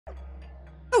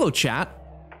Hello, chat.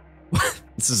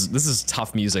 This is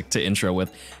tough music to intro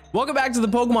with. Welcome back to the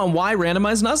Pokemon Y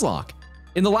randomized Nuzlocke.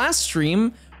 In the last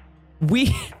stream,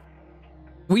 it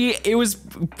was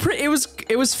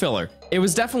filler. It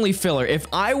was definitely filler. If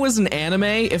I was an anime,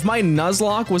 if my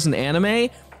Nuzlocke was an anime,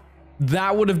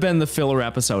 that would have been the filler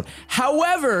episode.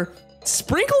 However,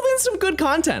 sprinkled in some good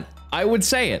content. I would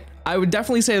say it. I would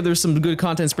definitely say there's some good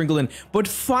content sprinkled in. But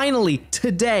finally,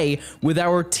 today, with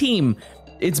our team,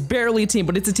 it's barely a team,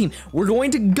 but it's a team. We're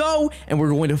going to go and we're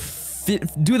going to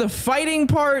do the fighting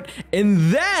part,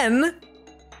 and then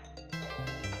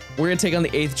we're gonna take on the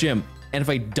 8th gym. And if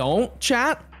I don't,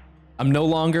 chat, I'm no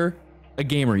longer a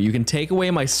gamer. You can take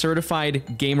away my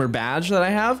certified gamer badge that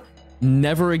I have.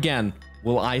 Never again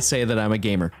will I say that I'm a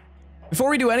gamer.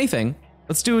 Before we do anything,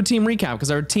 let's do a team recap,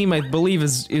 because our team, I believe,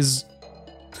 is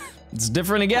it's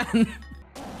different again.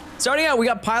 Starting out, we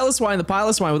got Piloswine, the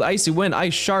Piloswine with Icy Wind,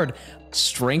 Ice Shard,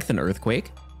 Strength, and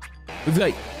Earthquake. We've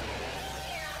got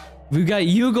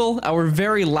Yugal, our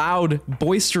very loud,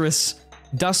 boisterous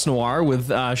Dust Noir with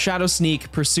Shadow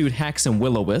Sneak, Pursuit, Hex, and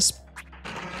Will-O-Wisp.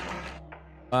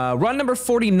 Run number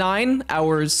 49,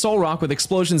 our Solrock with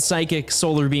Explosion, Psychic,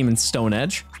 Solar Beam, and Stone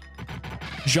Edge.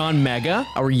 John Mega,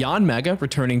 our Yon Mega,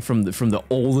 returning from the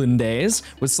olden days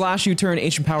with Slash, U-Turn,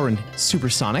 Ancient Power, and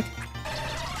Supersonic.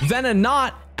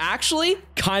 Venonat, actually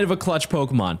kind of a clutch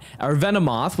Pokemon. Our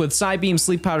Venomoth with Psybeam,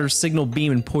 Sleep Powder, Signal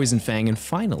Beam, and Poison Fang. And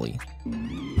finally,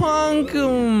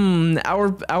 Punkum,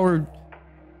 our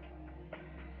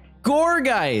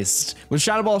Gourgeist with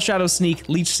Shadow Ball, Shadow Sneak,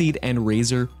 Leech Seed, and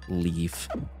Razor Leaf.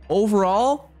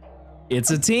 Overall,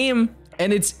 it's a team,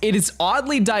 and it is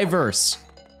oddly diverse.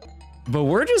 But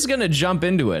we're just gonna jump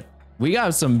into it. We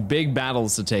got some big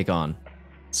battles to take on.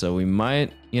 So we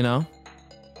might, you know,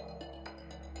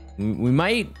 we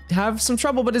might have some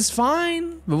trouble, but it's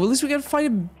fine. But at least we gotta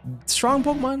fight a strong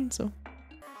Pokemon, so.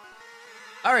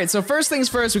 All right, so first things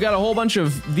first, we got a whole bunch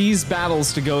of these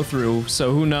battles to go through,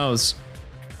 so who knows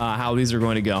how these are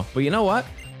going to go. But you know what?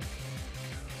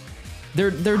 They're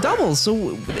doubles,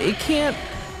 so it can't,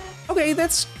 okay,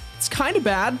 it's kind of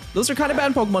bad. Those are kind of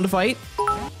bad Pokemon to fight.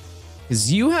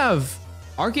 Because you have,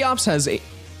 Archeops has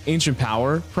Ancient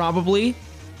Power, probably.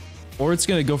 Or it's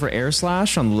gonna go for Air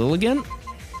Slash on Lilligant.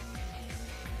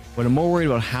 But I'm more worried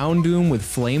about Houndoom with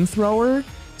Flamethrower.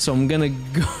 So I'm gonna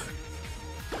go.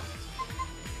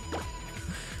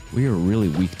 We are really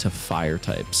weak to fire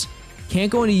types. Can't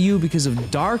go into you because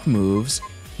of dark moves.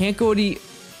 Can't go to...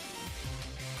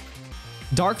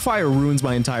 Dark Fire ruins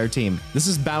my entire team. This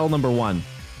is battle number 1.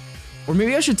 Or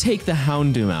maybe I should take the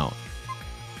Houndoom out.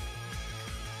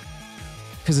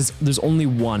 Because there's only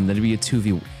one, that'd be a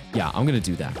 2v. Yeah, I'm gonna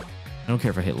do that. I don't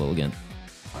care if I hit Lilligant.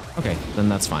 Okay, then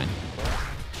that's fine.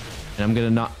 And I'm gonna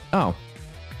not, oh.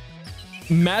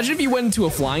 Imagine if you went into a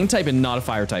flying type and not a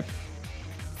fire type.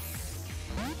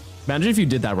 Imagine if you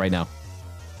did that right now.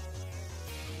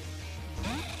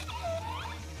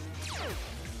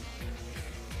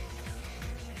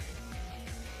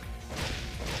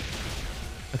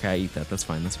 Okay, I eat that, that's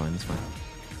fine, that's fine, that's fine.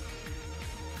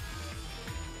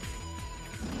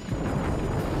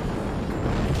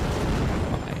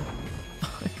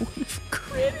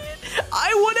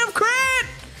 I would have crit!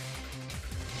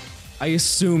 I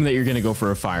assume that you're gonna go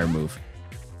for a fire move.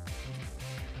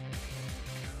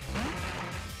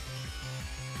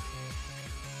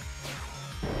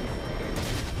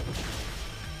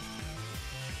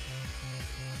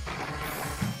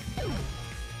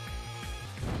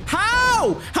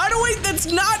 How? How do I,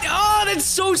 that's not, oh, that's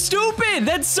so stupid!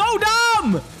 That's so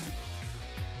dumb!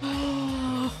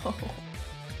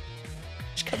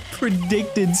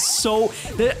 Predicted so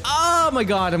that, oh my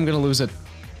god, I'm gonna lose it.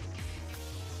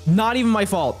 Not even my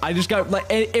fault. I just got, like,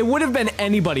 it would have been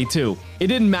anybody too. It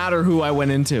didn't matter who I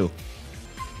went into.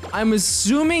 I'm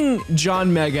assuming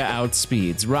John Mega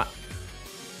outspeeds, right?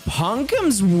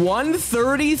 Punkum's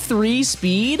 133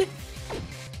 speed?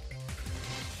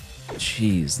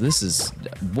 Jeez, this is,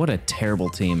 what a terrible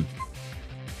team.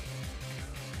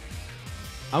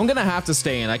 I'm gonna have to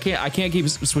stay in. I can't keep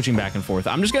switching back and forth.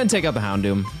 I'm just gonna take out the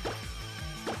Houndoom.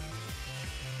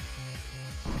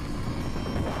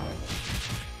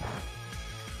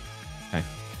 Okay.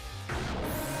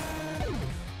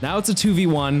 Now it's a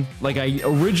 2v1 like I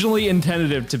originally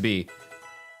intended it to be.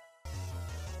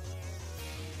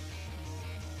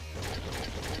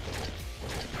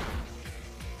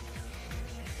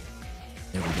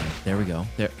 There we go. There we go.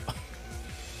 There.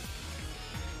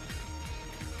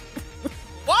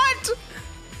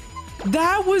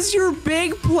 That was your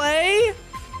big play?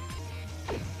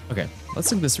 Okay, let's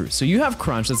think this through. So you have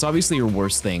Crunch, that's obviously your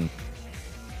worst thing.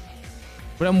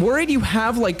 But I'm worried you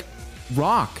have like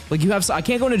rock. Like you have, I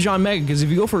can't go into John Mega because if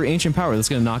you go for Ancient Power, that's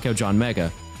gonna knock out John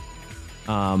Mega.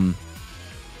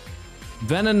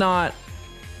 Venonat,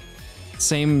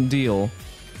 same deal,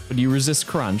 but you resist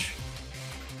Crunch.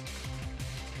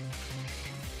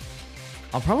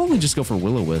 I'll probably just go for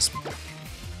Will-O-Wisp.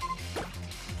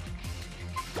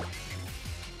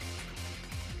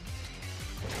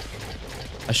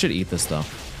 I should eat this though.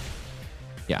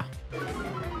 Yeah.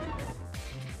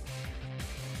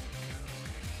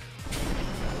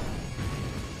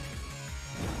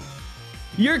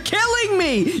 You're killing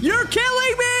me! You're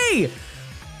killing me!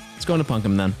 Let's go into Punk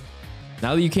him then.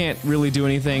 Now that you can't really do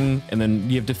anything, and then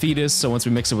you have Defeatist, so once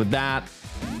we mix it with that,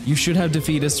 you should have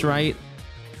Defeatist, right?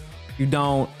 You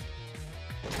don't.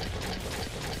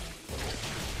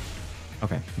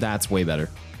 Okay, that's way better.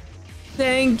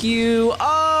 Thank you.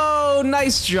 Oh,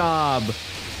 nice job.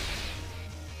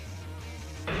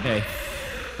 Okay.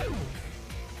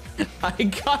 I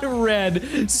got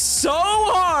red so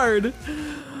hard.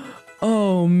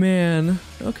 Oh, man.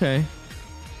 Okay.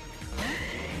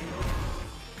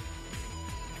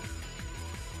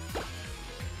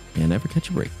 Yeah, never catch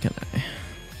a break, can I?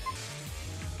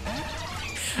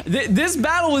 This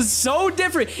battle was so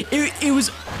different. It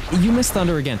was... You missed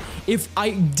Thunder again. If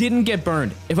I didn't get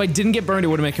burned, it would have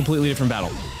been a completely different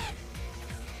battle.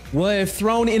 Will I have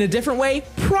thrown in a different way?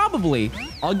 Probably.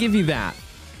 I'll give you that.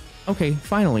 Okay,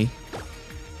 finally.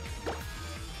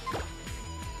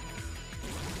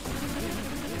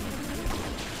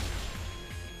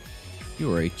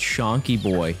 You are a chonky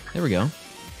boy. There we go.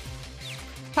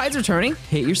 Tide's returning.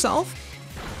 Hit yourself.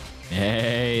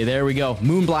 Hey, there we go.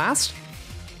 Moonblast.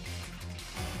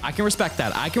 I can respect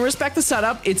that. I can respect the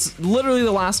setup. It's literally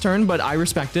the last turn, but I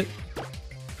respect it.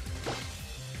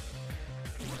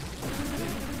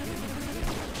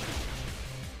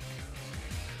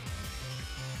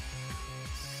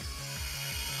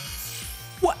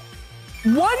 What?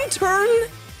 One turn?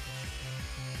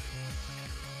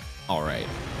 All right.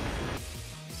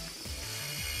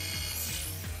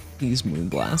 Please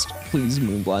Moonblast. Please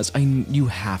Moonblast. You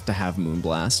have to have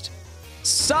Moonblast.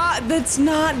 That's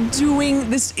not doing...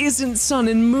 This isn't Sun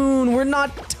and Moon. We're not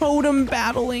totem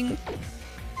battling.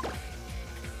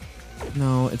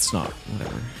 No, it's not.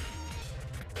 Whatever.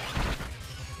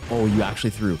 Oh, you actually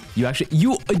threw.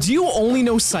 Do you only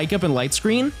know Psych Up and Light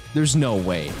Screen? There's no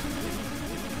way.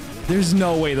 There's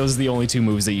no way those are the only two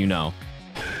moves that you know.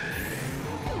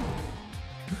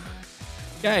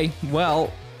 Okay,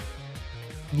 well...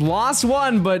 Lost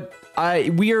one, but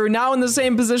we are now in the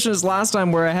same position as last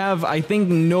time where I have, I think,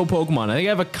 no Pokemon. I think I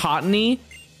have a Cottony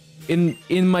in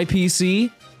my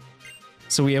PC.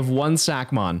 So we have one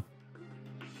Sackmon.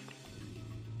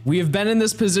 We have been in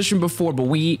this position before, but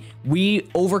we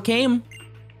overcame.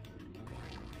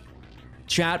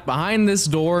 Chat, behind this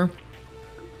door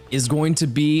is going to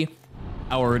be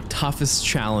our toughest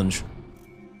challenge.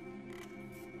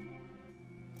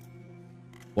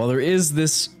 While there is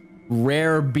this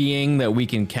rare being that we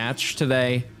can catch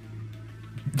today,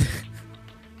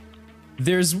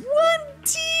 there's one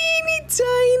teeny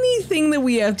tiny thing that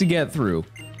we have to get through.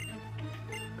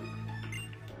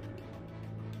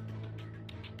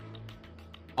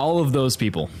 All of those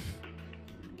people.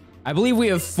 I believe we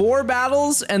have 4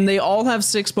 battles and they all have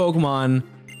 6 Pokemon.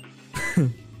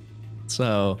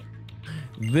 So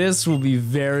this will be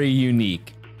very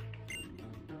unique.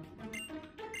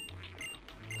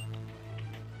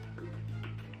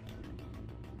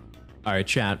 All right,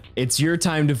 chat, it's your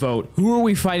time to vote. Who are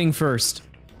we fighting first?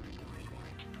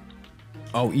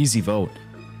 Oh, easy vote.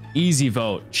 Easy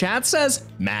vote. Chat says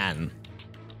man.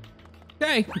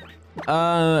 Okay.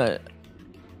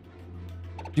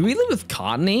 Do we live with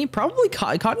Cottony? Probably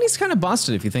Cottony's kind of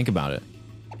busted if you think about it.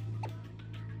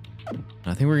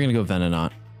 I think we're gonna go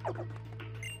Venonat.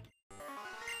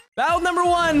 Battle number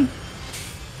 1.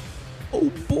 Oh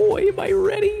boy, am I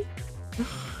ready?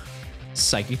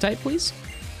 Psychic type, please.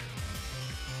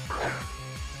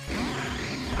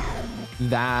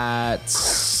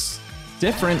 That's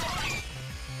different.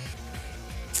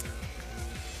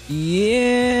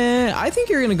 Yeah, I think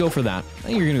you're gonna go for that. I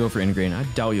think you're gonna go for Ingrain. I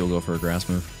doubt you'll go for a grass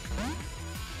move.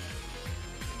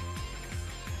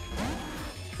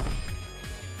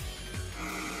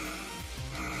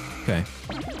 Okay.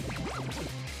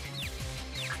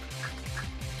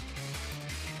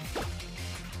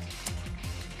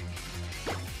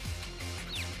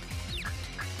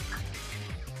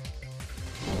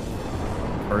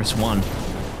 First one.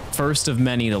 First of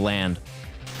many to land.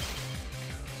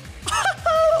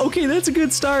 Okay, that's a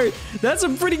good start. That's a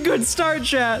pretty good start,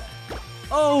 chat.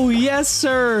 Oh, yes,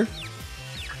 sir.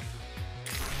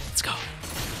 Let's go.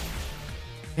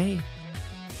 Hey.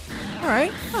 All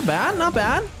right, not bad, not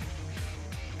bad.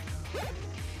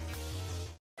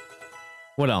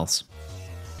 What else?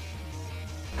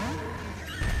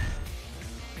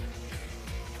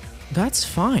 That's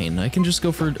fine. I can just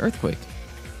go for Earthquake.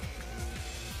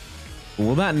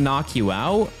 Will that knock you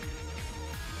out?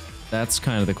 That's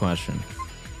kind of the question.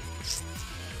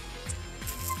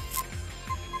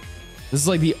 This is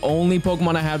like the only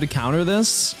Pokemon I have to counter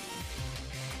this.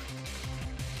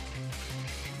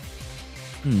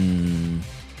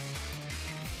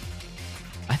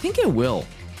 I think it will.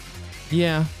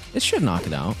 Yeah, it should knock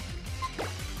it out.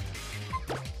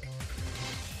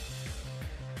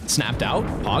 Snapped out,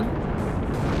 Pog.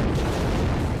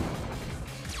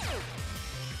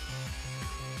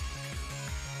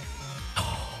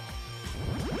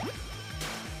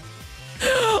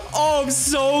 Oh, I'm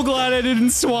so glad I didn't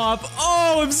swap.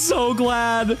 Oh, I'm so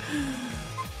glad.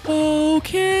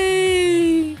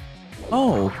 Okay.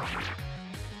 Oh.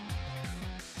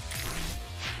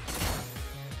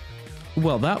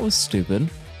 Well, that was stupid.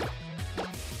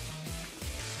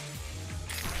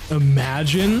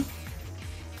 Imagine.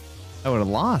 I would have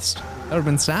lost. That would have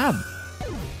been sad.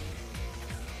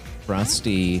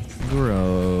 Rusty.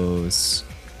 Gross.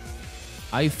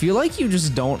 I feel like you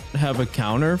just don't have a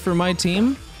counter for my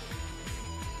team.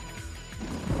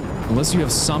 Unless you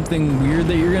have something weird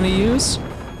that you're gonna use.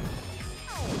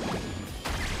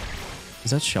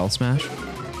 Is that Shell Smash?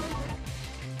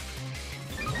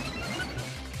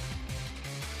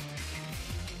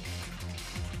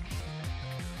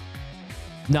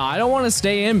 No, I don't want to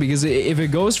stay in because if it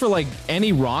goes for like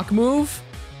any rock move.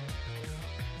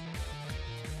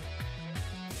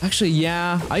 Actually,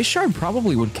 yeah, Ice Shard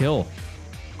probably would kill.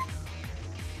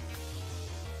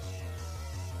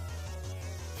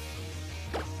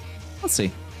 Let's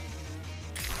see.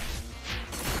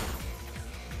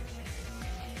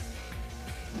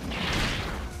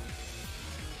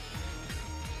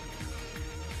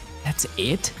 That's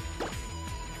it?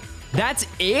 That's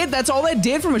it? That's all that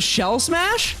did from a Shell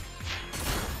Smash?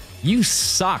 You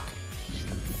suck.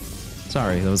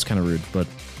 Sorry, that was kind of rude, but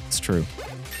it's true.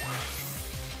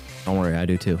 Don't worry, I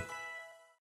do too.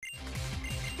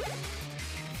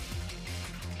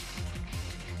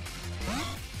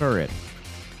 Turret.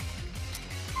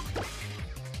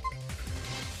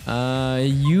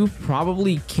 You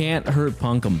probably can't hurt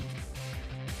Punkum.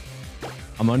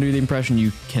 I'm under the impression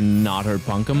you cannot hurt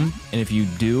Punkum, and if you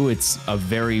do, it's a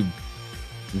very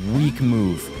weak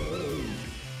move.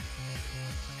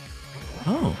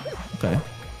 Oh, okay.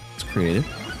 It's creative.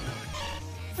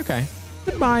 Okay.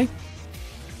 Goodbye.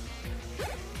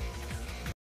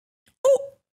 Oh.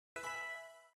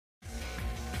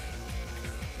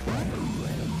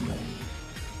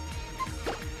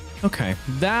 Okay,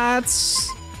 that's...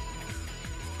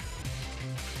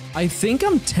 I think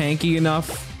I'm tanky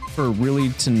enough for really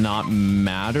to not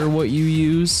matter what you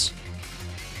use.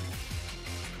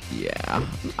 Yeah,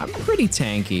 I'm pretty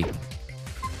tanky.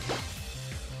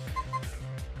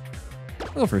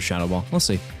 I'll go for a Shadow Ball. We'll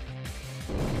see.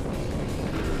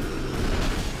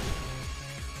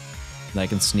 I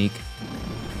can sneak.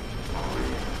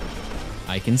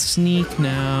 I can sneak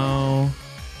now.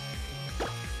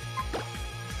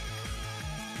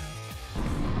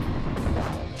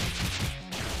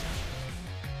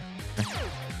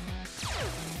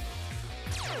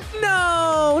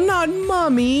 No, not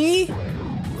Mummy.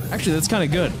 Actually, that's kind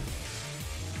of good.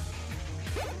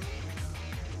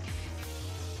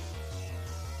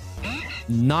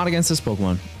 Not against this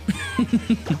Pokemon.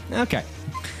 Okay.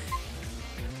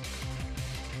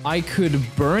 I could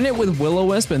burn it with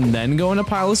Will-O-Wisp and then go into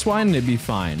Piloswine and it'd be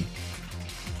fine.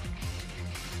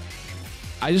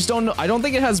 I just don't know. I don't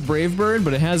think it has Brave Bird,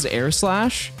 but it has Air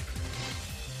Slash.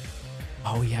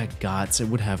 Oh yeah, Guts. It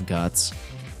would have Guts.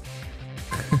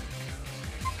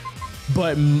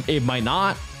 But it might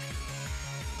not.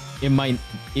 It might.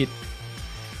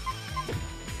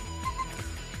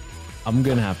 I'm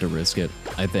gonna have to risk it,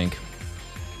 I think.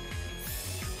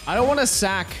 I don't want to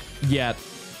sack yet.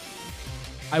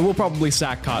 I will probably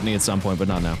sack Cottony at some point, but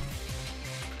not now.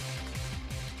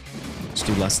 Just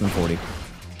do less than 40.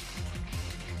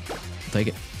 I'll take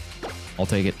it. I'll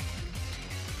take it.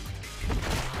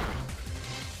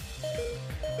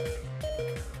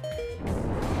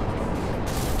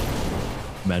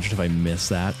 Imagine if I miss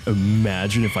that.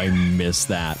 Imagine if I miss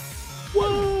that.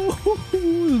 Whoa!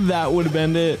 That would have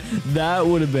been it. That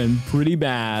would have been pretty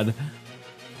bad.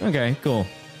 Okay, cool.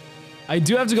 I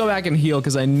do have to go back and heal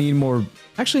because I need more.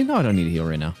 Actually, no, I don't need to heal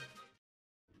right now.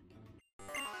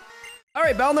 All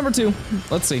right, battle number 2.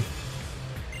 Let's see.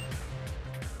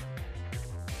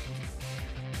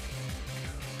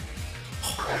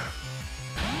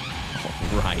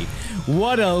 All right.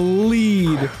 What a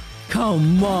lead.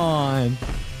 Come on.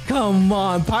 Come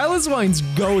on. Pilot's Wine's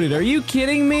goated. Are you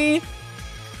kidding me?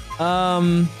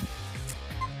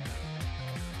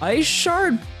 Ice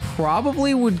Shard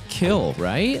probably would kill,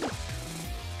 right?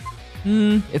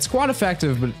 It's quite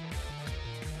effective, but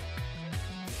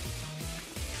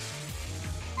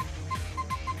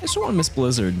I just don't want to miss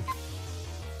Blizzard.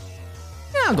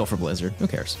 Yeah, I'll go for Blizzard. Who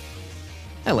cares?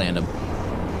 I land him.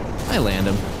 I land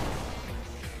him.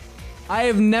 I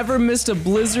have never missed a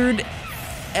Blizzard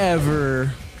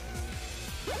ever.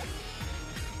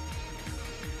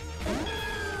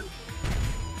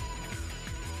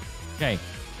 Okay,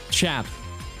 chat.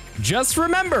 Just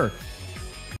remember,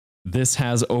 this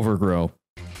has Overgrow.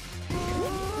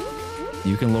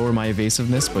 You can lower my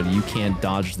evasiveness, but you can't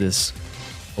dodge this.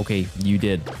 Okay, you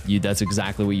did. That's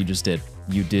exactly what you just did.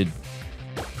 You did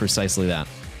precisely that.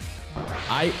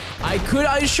 I could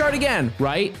Ice Shard again,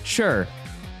 right? Sure.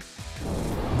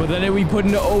 But then we put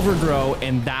into Overgrow,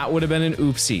 and that would have been an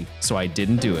oopsie, so I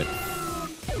didn't do it.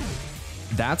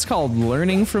 That's called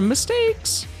learning from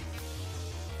mistakes.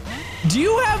 Do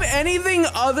you have anything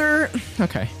other?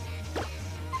 Okay.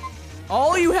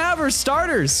 All you have are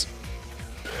starters.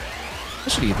 I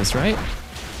should eat this, right?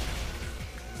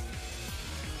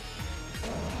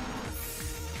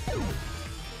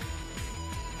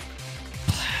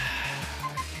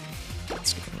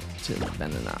 Let's go to the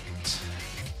Venonat.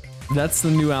 That's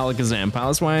the new Alakazam.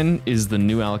 Palace Wine is the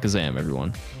new Alakazam,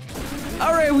 everyone.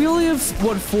 All right, we only have,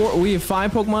 what, 4? We have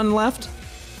 5 Pokemon left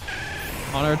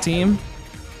on our team,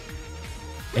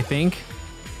 I think.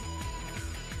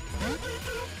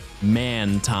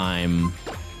 Man time.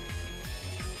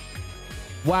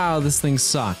 Wow, this thing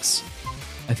sucks.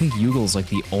 I think Yugel's like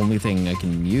the only thing I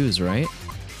can use, right?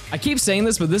 I keep saying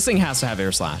this, but this thing has to have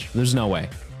Air Slash. There's no way.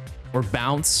 Or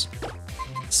Bounce.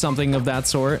 Something of that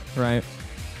sort, right?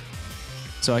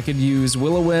 So I could use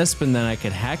Will-O-Wisp and then I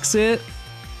could Hex it.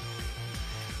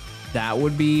 That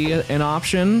would be an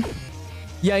option.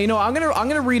 Yeah, you know, I'm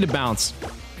gonna read a Bounce.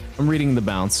 I'm reading the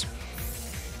Bounce.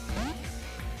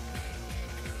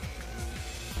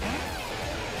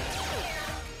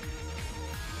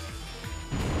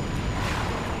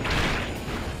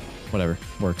 Whatever,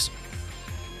 works.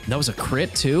 That was a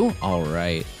crit too? All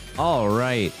right, all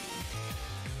right.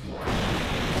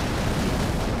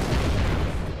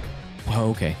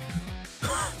 Oh, okay.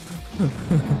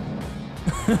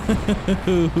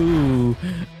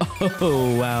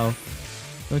 Oh, wow.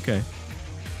 Okay.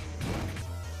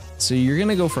 So you're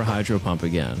gonna go for Hydro Pump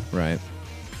again, right?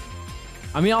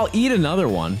 I mean, I'll eat another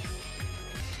one.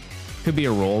 Could be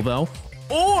a roll though.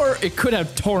 Or it could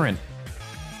have Torrent.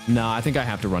 No, I think I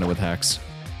have to run it with Hex.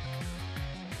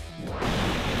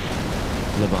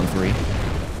 Live on 3.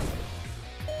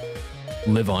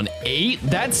 Live on 8?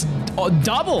 That's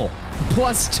double!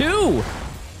 +2!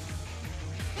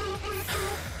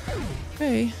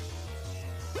 Okay.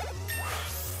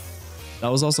 That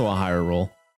was also a higher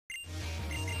roll.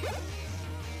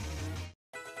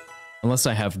 Unless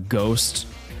I have Ghost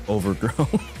Overgrow.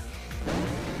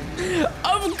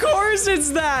 Of course it's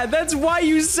that! That's why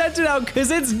you sent it out, because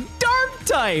it's Dark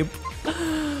type!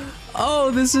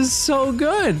 Oh, this is so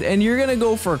good. And you're gonna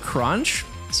go for Crunch?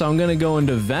 So I'm gonna go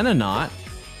into Venonat.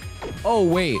 Oh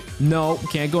wait, no,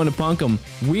 can't go into Punkum.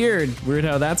 Weird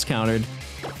how that's countered.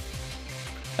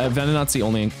 Venonat's the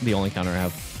only counter I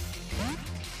have.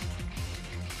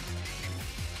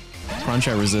 Crunch,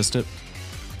 I resist it.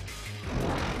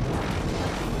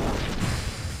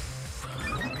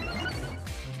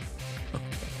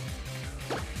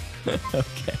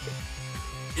 Okay.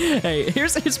 Hey,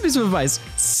 here's a piece of advice.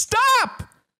 Stop!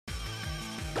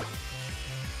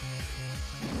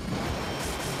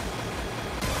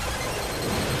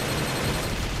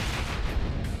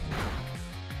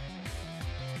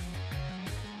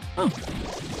 Oh.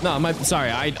 No,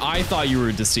 sorry, I thought you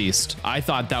were deceased. I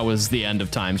thought that was the end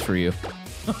of times for you.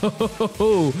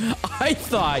 Oh, I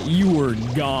thought you were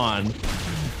gone.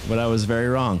 But I was very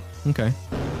wrong. Okay.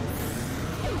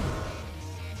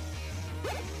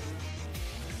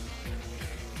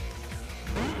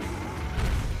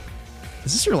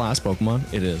 Is this your last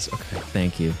Pokemon? It is. Okay,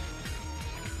 thank you.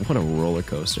 What a roller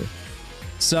coaster.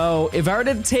 So, if I were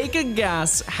to take a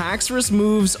guess, Haxorus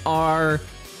moves are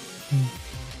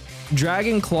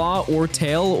Dragon Claw or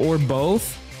Tail or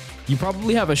both. You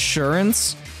probably have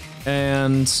Assurance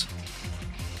and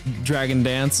Dragon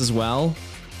Dance as well.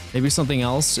 Maybe something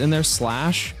else in there,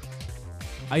 Slash.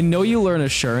 I know you learn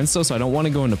Assurance though, so I don't want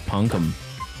to go into Punkum.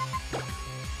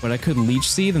 But I could Leech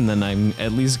Seed and then I'm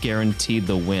at least guaranteed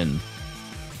the win.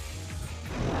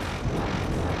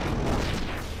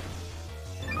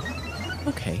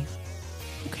 Okay.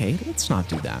 Okay, let's not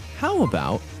do that. How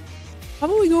about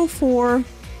we go for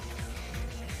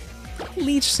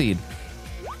Leech Seed?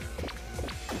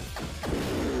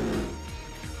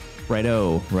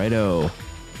 Righto, righto.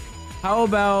 How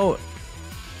about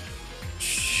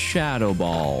Shadow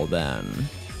Ball then?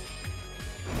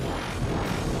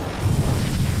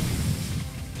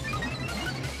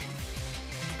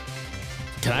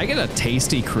 Can I get a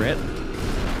tasty crit?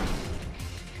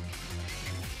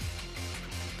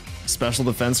 Special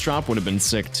defense drop would have been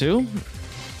sick too.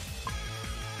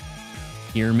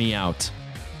 Hear me out.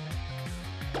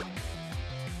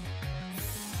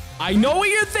 I know what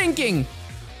you're thinking.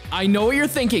 I know what you're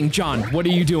thinking, John. What are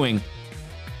you doing?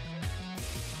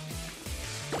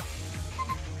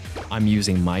 I'm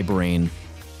using my brain.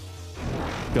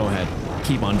 Go ahead.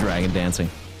 Keep on dragon dancing.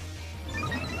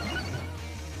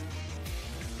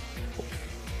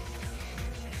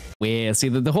 Yeah, see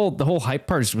the whole hype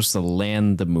part is supposed to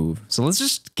land the move. So let's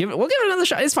just we'll give it another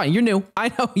shot. It's fine. You're new. I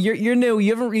know you're new.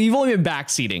 You've only been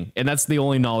backseating, and that's the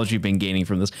only knowledge you've been gaining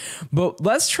from this. But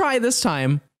let's try this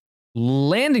time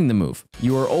landing the move.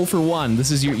 You are 0 for 1. This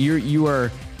is you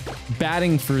are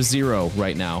batting for 0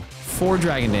 right now. 4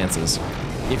 dragon dances.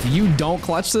 If you don't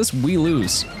clutch this, we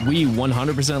lose. We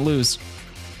 100% lose.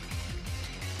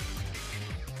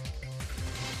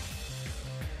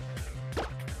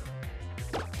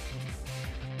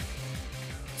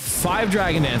 Five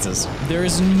dragon dances. There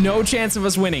is no chance of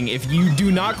us winning if you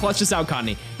do not clutch this out,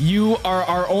 Cottony. You are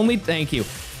our only. Thank you.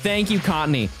 Thank you,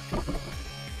 Cottony.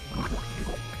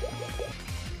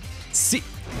 See,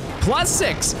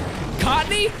 +6.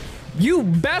 Cottony, you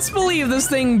best believe this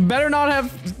thing better not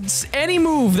have any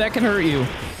move that can hurt you.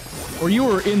 Or you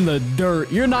are in the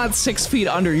dirt. You're not 6 feet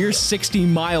under. You're 60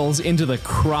 miles into the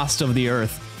crust of the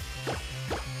earth.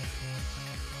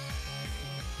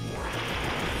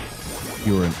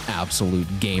 You're an absolute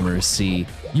gamer, C.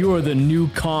 You are the new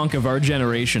conch of our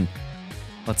generation.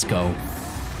 Let's go.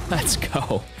 Let's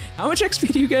go. How much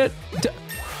XP do you get?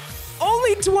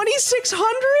 Only 2,600?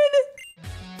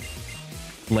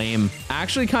 Lame.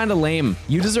 Actually kind of lame.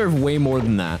 You deserve way more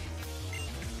than that.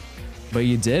 But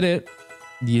you did it.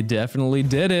 You definitely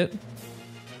did it.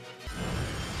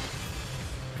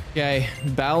 Okay,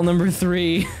 battle number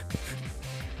 3.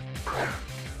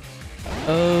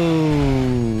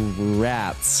 Oh,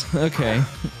 rats. Okay.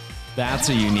 That's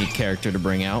a unique character to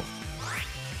bring out.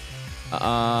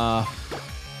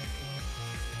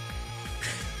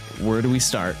 Where do we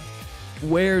start?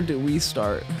 Where do we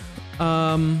start?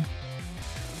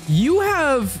 You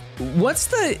have... What's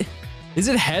the... Is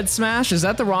it head smash? Is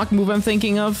that the rock move I'm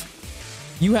thinking of?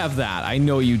 You have that. I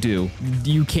know you do.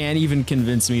 You can't even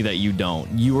convince me that you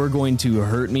don't. You are going to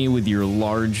hurt me with your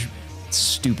large,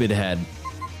 stupid head.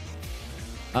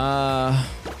 But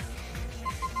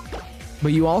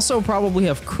you also probably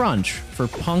have Crunch for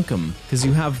Punkum because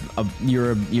you have a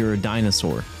you're a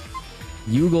dinosaur.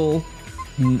 Yugle,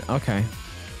 okay.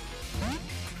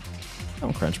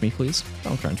 Don't crunch me, please.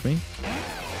 Don't crunch me.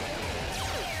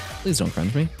 Please don't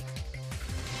crunch me.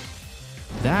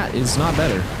 That is not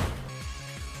better.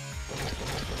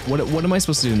 What am I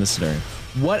supposed to do in this scenario?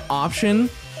 What option?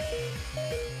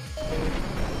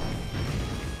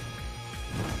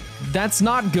 That's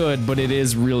not good, but it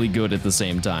is really good at the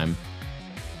same time.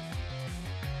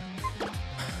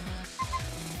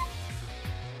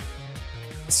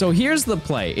 So here's the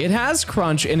play. It has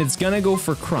Crunch, and it's gonna go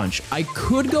for Crunch. I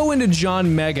could go into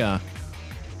John Mega,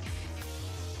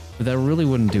 but that really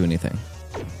wouldn't do anything.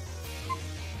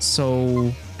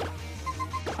 So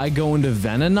I go into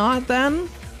Venonat then?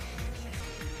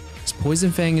 This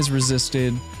Poison Fang is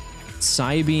resisted.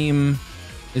 Psybeam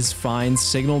is fine.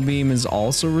 Signal Beam is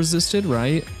also resisted,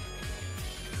 right?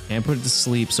 Can't put it to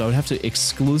sleep, so I would have to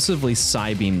exclusively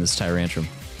Psybeam this Tyrantrum.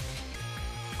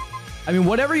 I mean,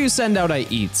 whatever you send out, I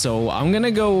eat, so I'm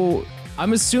gonna go...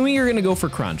 I'm assuming you're gonna go for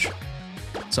Crunch.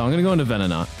 So I'm gonna go into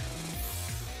Venonat.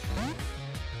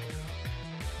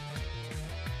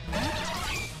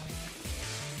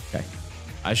 Okay.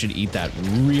 I should eat that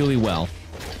really well.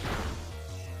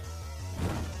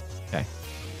 Okay.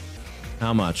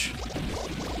 How much?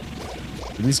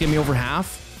 At least get me over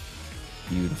half.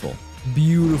 Beautiful.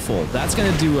 Beautiful. That's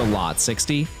gonna do a lot.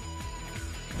 60.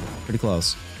 Pretty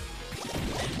close.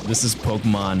 This is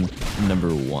Pokemon number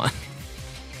 1.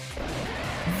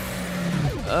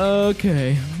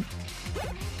 Okay.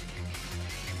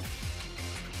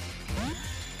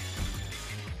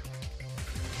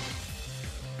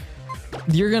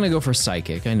 You're gonna go for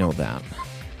Psychic. I know that.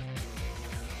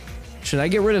 Should I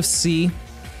get rid of C?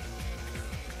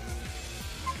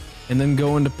 And then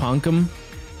go into Punkum?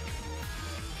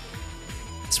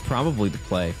 It's probably the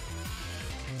play.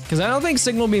 Because I don't think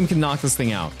Signal Beam can knock this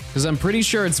thing out. Because I'm pretty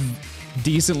sure it's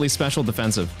decently special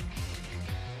defensive.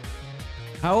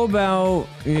 How about,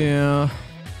 yeah.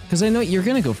 Because I know you're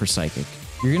going to go for Psychic.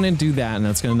 You're going to do that, and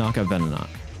that's going to knock out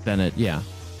Venet, yeah.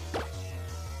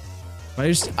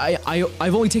 But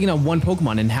I've only taken out one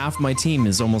Pokemon, and half my team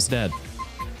is almost dead.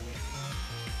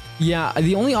 Yeah,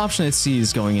 the only option I see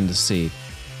is going into C.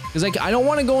 Because like, I don't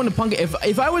want to go into Punk.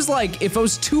 If I was like, if I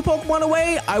was 2 Pokemon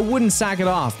away, I wouldn't sack it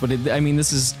off. But I mean,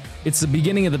 it's the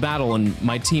beginning of the battle, and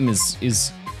my team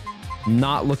is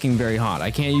not looking very hot. I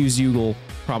can't use Yugle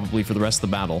probably for the rest of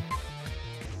the battle.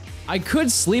 I could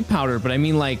Sleep Powder, but I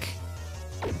mean like,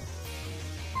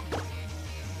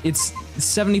 it's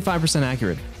 75%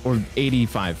 accurate or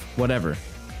 85, whatever.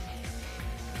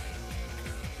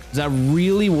 Is that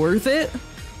really worth it?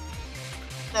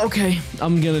 Okay,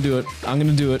 I'm gonna do it. I'm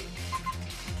gonna do it.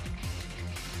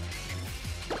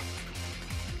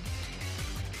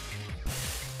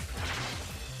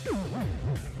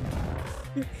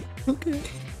 Okay.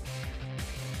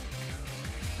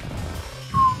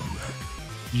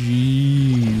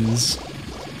 Jeez.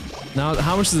 Now,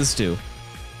 how much does this do?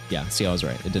 Yeah, see, I was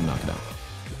right. It did knock it out.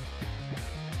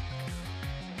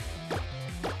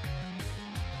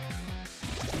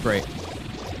 Great.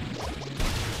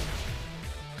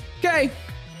 Okay,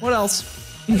 what else?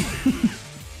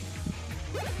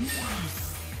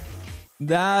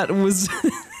 That was...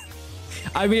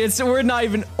 I mean, we're not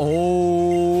even...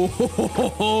 Oh!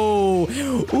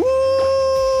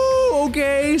 Ooh,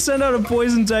 okay, send out a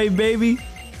Poison type, baby.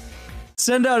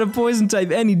 Send out a Poison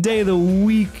type any day of the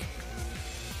week.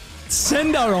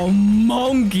 Send out a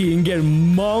monkey and get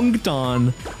monked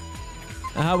on.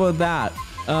 How about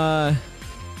that?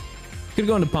 Could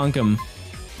go into Punkum.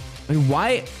 I mean,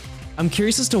 why... I'm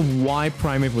curious as to why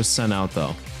Primeape was sent out,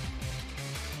 though.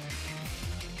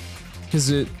 Because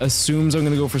it assumes I'm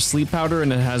going to go for Sleep Powder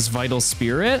and it has Vital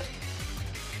Spirit?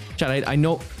 Chad, I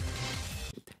know...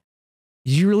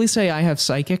 Did you really say I have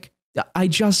Psychic? I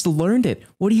just learned it.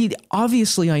 What do you...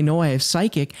 Obviously, I know I have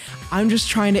Psychic. I'm just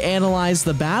trying to analyze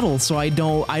the battle so I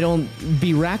don't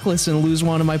be reckless and lose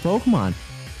one of my Pokemon.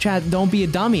 Chad, don't be a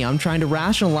dummy. I'm trying to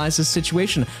rationalize this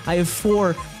situation. I have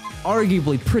 4...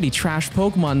 arguably pretty trash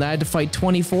Pokemon that I had to fight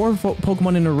 24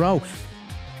 Pokemon in a row.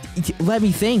 Let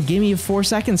me think. Give me 4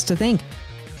 seconds to think.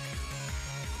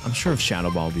 I'm sure if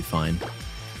Shadow Ball will be fine.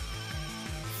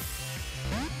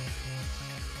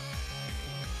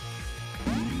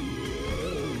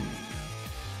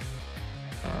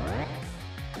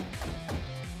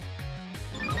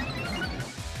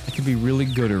 It could be really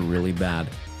good or really bad.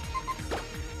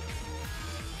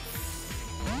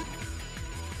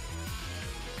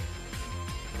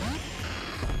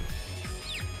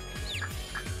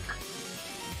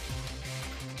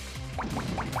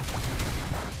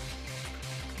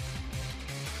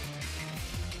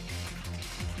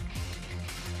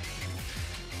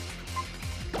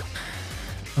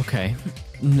 Okay,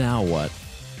 now what?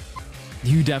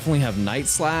 You definitely have Night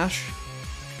Slash.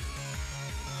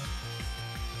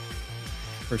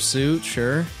 Pursuit,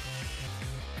 sure.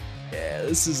 Yeah,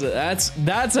 this is that's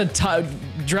a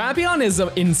Drapion is an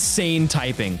insane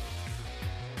typing.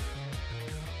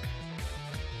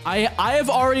 I have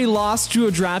already lost to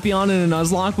a Drapion in a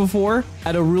Nuzlocke before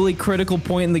at a really critical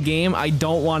point in the game. I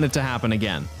don't want it to happen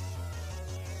again.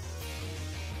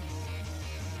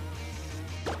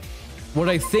 What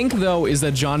I think, though, is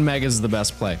that John Mega is the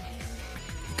best play.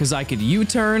 Because I could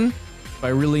U-turn if I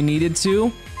really needed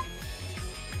to.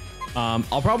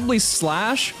 I'll probably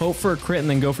Slash, hope for a crit, and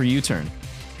then go for U-turn.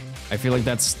 I feel like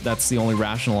that's the only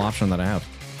rational option that I have.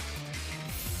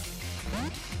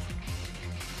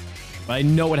 But I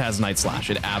know it has Night Slash.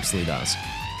 It absolutely does.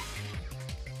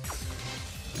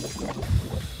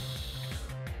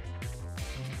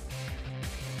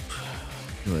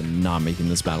 You're not making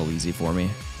this battle easy for me.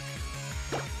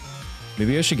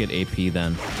 Maybe I should get AP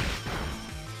then.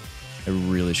 I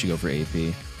really should go for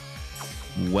AP.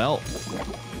 Well.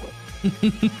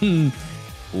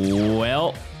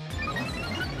 Well.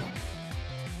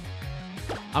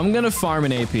 I'm gonna farm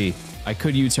an AP. I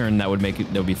could U-turn, that would make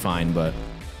it, that would be fine, but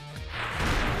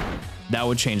that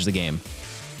would change the game.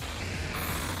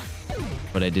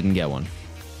 But I didn't get one.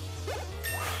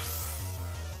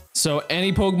 So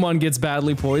any Pokemon gets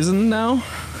badly poisoned now?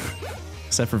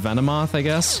 Except for Venomoth, I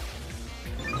guess.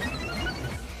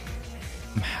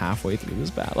 I'm halfway through this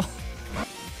battle.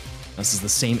 This is the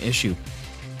same issue.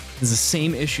 This is the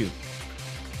same issue.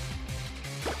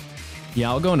 Yeah,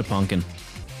 I'll go into Pumpkin.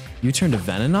 You turn to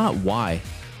Venonat? Why?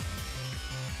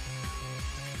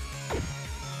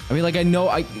 I mean, like, I know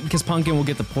because Pumpkin will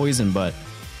get the poison, but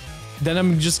then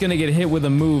I'm just gonna get hit with a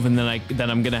move, and then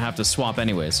I'm gonna have to swap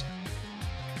anyways.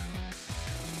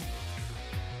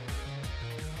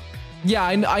 Yeah,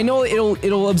 I know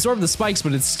it'll absorb the spikes,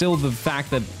 but it's still the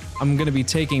fact that I'm gonna be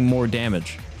taking more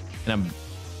damage, and I'm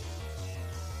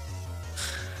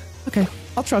okay.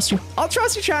 I'll trust you. I'll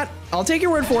trust you, chat. I'll take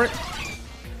your word for it.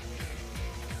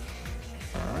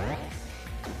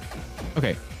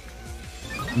 Okay.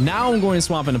 Now I'm going to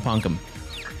swap into Punkum.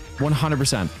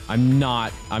 100%. I'm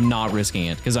not risking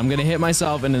it because I'm gonna hit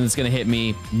myself and then it's gonna hit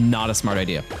me. Not a smart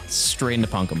idea. Straight into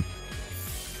Punkum.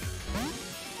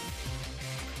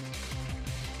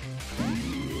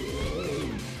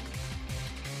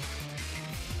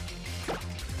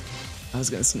 I was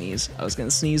gonna sneeze.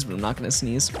 But I'm not gonna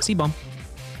sneeze. C-bomb.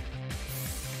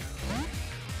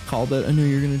 Called it. I knew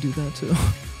you were gonna do that too.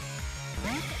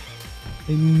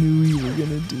 I knew you were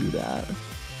gonna do that.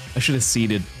 I should have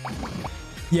seeded.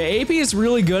 Yeah, AP is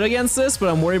really good against this, but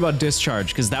I'm worried about discharge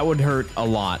because that would hurt a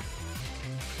lot.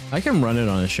 I can run it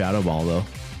on a shadow ball though.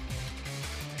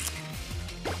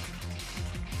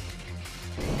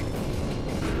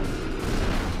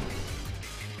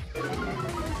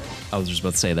 I was just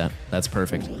about to say that. That's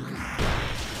perfect.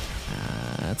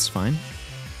 That's fine.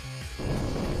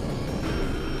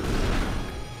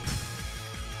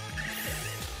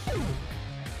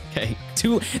 Okay,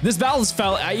 this battle's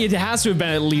felt, it has to have been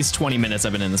at least 20 minutes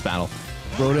I've been in this battle.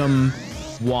 Rotom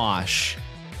Wash.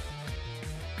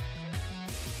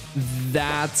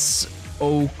 That's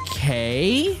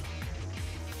okay.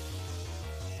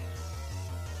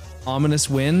 Ominous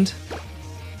Wind.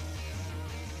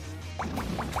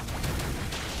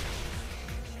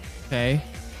 Okay.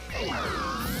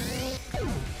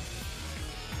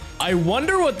 I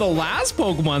wonder what the last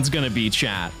Pokemon's gonna be,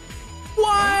 chat.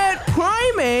 What?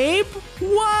 Primeape?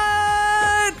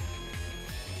 What?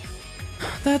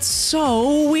 That's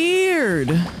so weird.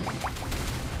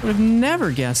 Would have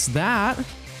never guessed that.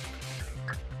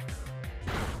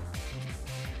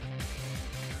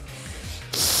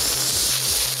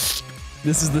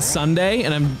 This is the sundae,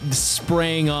 and I'm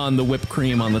spraying on the whipped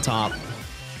cream on the top.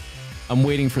 I'm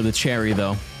waiting for the cherry,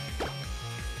 though.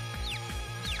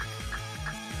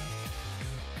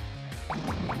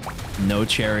 No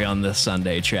cherry on this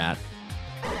sundae, chat.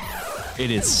 It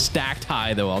is stacked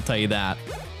high, though, I'll tell you that.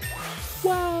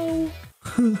 Wow.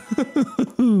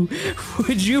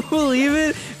 Would you believe it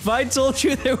if I told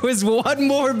you there was one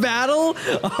more battle?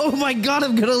 Oh my god,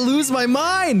 I'm gonna lose my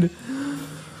mind.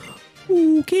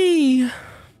 Okay.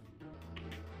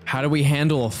 How do we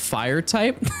handle a fire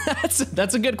type?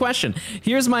 That's a good question.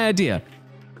 Here's my idea.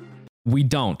 We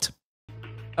don't.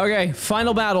 Okay,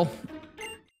 final battle.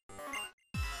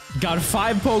 Got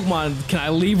 5 Pokemon. Can I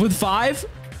leave with 5?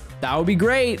 That would be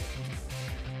great.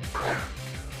 Come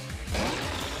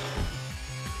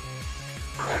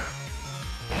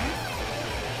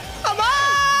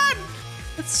on!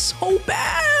 That's so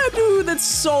bad, dude. That's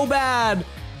so bad.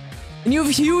 And you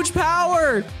have huge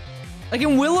power. I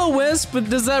can Will-O-Wisp, but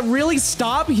does that really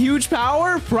stop huge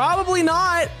power? Probably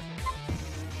not.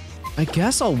 I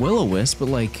guess I'll Will-O-Wisp, but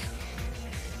like,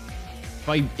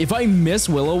 if I miss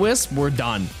Will-O-Wisp, we're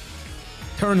done.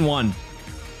 Turn 1.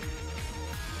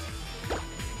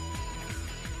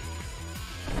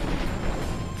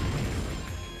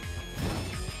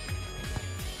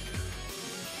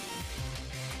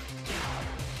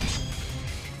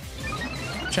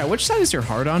 Chat, which side is your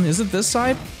heart on? Is it this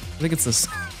side? I think it's this.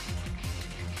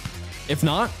 If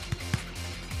not,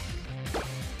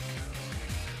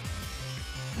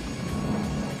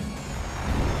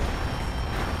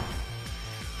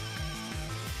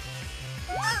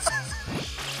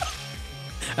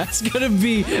 that's gonna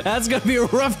be a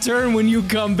rough turn when you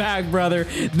come back, brother.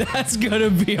 That's gonna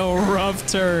be a rough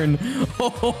turn.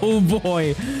 Oh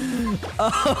boy.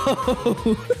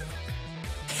 Oh.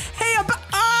 Hey, I'm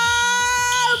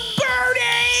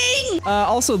burning.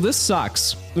 Also, this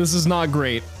sucks. This is not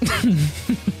great.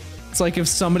 It's like if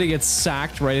somebody gets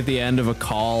sacked right at the end of a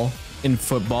call in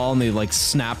football and they like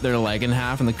snap their leg in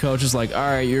half and the coach is like, all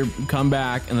right, you're come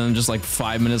back, and then just like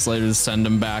 5 minutes later to send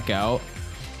them back out.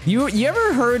 You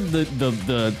ever heard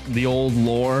the old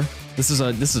lore? This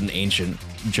is an ancient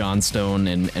Johnstone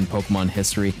and Pokemon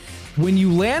history. When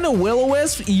you land a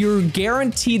Will-O-Wisp, you're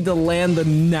guaranteed to land the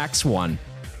next one.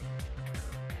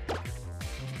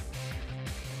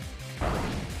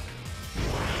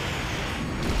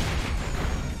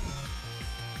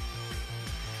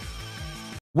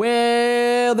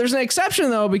 Well, there's an exception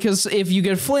though, because if you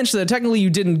get flinched, then technically you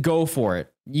didn't go for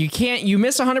it. You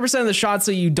miss 100% of the shots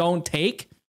that you don't take,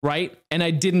 right? And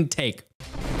I didn't take.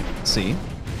 See,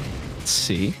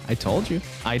 I told you.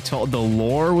 The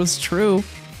lore was true.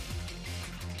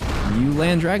 You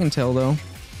land Dragon Tail, though.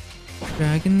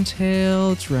 Dragon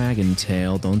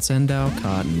Tail, don't send out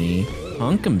Cottony.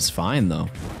 Hunkum's fine, though.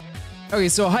 Okay,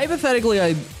 so hypothetically,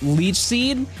 I Leech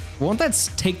Seed. Won't that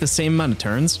take the same amount of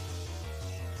turns?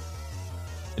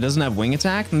 It doesn't have Wing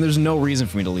Attack, and there's no reason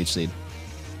for me to Leech Seed.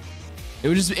 It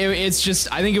would just, it's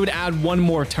just, I think it would add one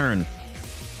more turn.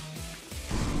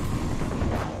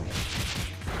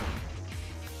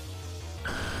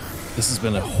 This has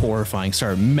been a horrifying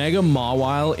start. Mega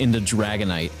Mawile into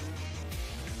Dragonite.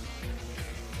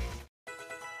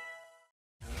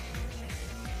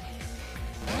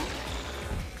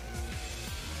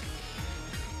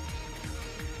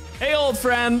 Hey, old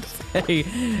friend.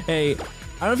 Hey. I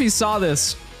don't know if you saw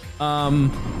this.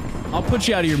 I'll put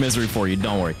you out of your misery for you.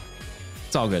 Don't worry.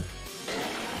 It's all good.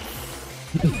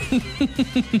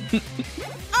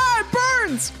 Ah, it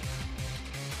burns!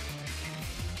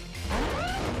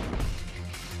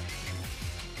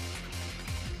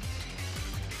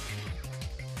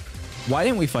 Why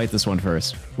didn't we fight this one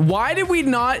first? Why did we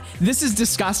not? This is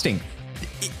disgusting.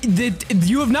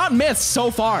 You have not missed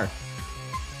so far.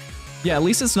 Yeah, at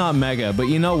least it's not Mega, but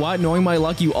you know what? Knowing my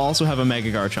luck, you also have a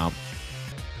Mega Garchomp.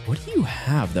 What do you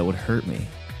have that would hurt me?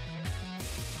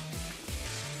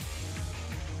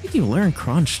 I think you learn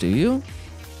Crunch, do you?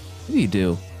 Maybe you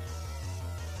do.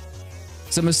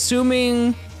 So I'm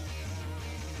assuming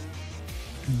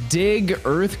Dig,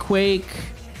 Earthquake,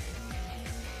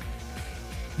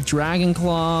 Dragon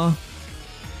Claw,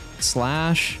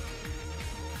 Slash.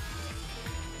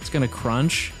 It's gonna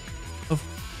Crunch. Of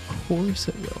course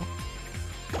it will.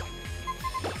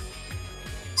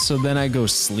 So then I go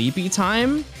Sleepy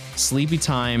Time. Sleepy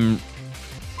Time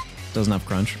doesn't have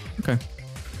Crunch. Okay.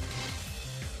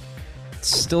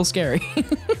 Still scary.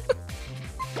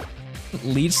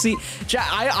 Leech Seed.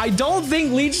 I don't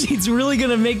think Leech Seed's really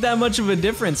gonna make that much of a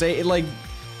difference.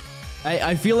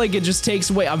 I feel like it just takes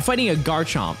away. I'm fighting a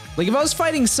Garchomp. Like if I was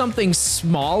fighting something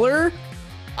smaller,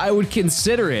 I would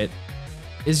consider it.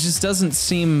 It just doesn't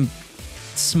seem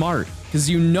smart because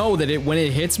you know that when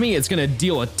it hits me, it's gonna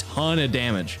deal a ton of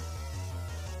damage.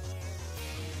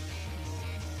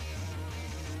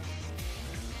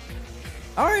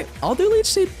 All right, I'll do Leech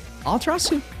Seed. I'll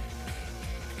trust you.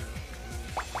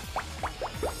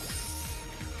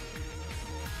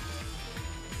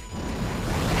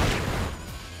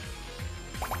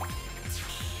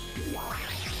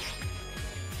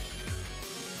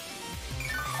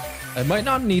 I might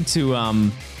not need to,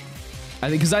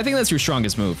 because I think that's your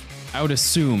strongest move. I would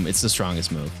assume it's the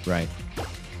strongest move, right?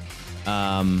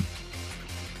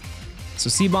 So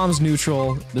C-Bomb's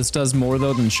neutral. This does more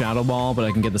though than Shadow Ball, but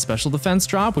I can get the special defense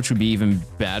drop, which would be even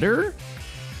better.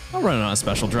 I'll run it on a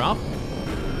special drop.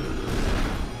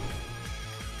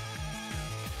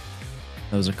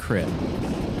 That was a crit.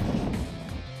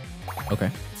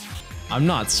 Okay. I'm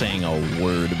not saying a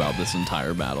word about this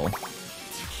entire battle.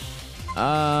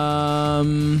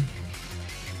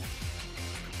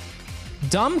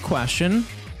 Dumb question,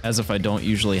 as if I don't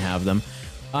usually have them.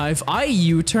 If I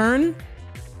U-turn,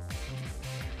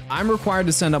 I'm required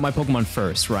to send out my Pokemon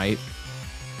first, right?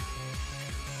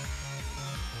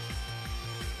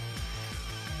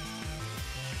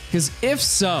 Because if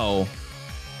so,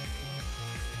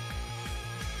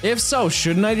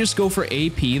 shouldn't I just go for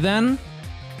AP then?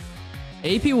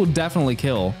 AP will definitely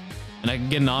kill, and I can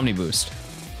get an Omni Boost.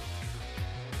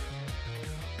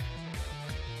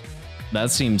 That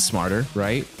seems smarter,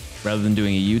 right? Rather than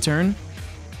doing a U-turn.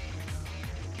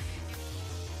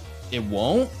 It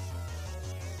won't?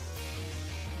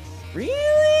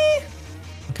 Really?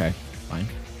 Okay, fine.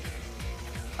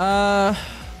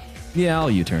 Yeah, I'll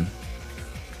U-turn.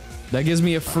 That gives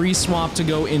me a free swap to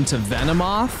go into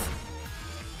Venomoth.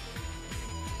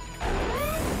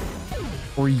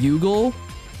 Or Yugle.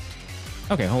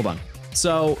 Okay, hold on.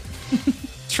 So,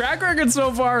 track record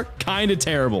so far, kind of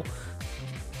terrible.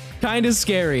 Kind of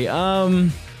scary.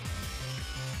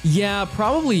 Yeah,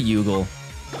 probably Yugle.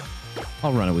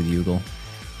 I'll run it with Yugle.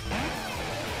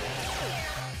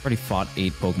 Already fought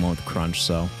 8 Pokemon with Crunch,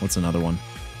 so what's another one?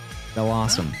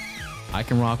 Bellossom. I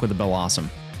can rock with a Bellossom.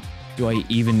 Do I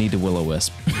even need to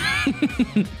Will-O-Wisp?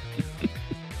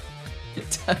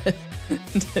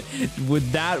 Would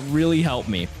that really help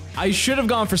me? I should have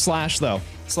gone for Slash, though.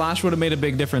 Slash would have made a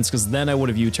big difference, because then I would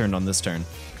have U-turned on this turn.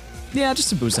 Yeah, just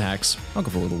to boost the Hex. I'll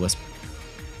go for Will-O-Wisp.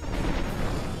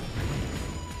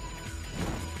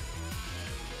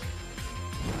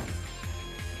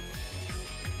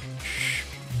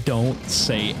 Don't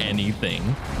say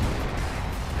anything.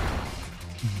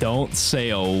 Don't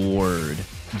say a word.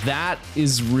 That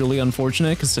is really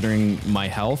unfortunate considering my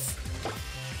health.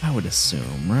 I would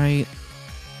assume, right?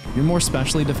 You're more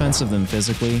specially defensive than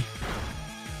physically.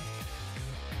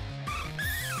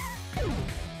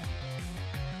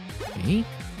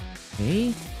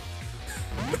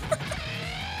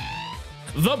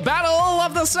 The battle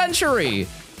of the century.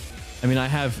 I mean, I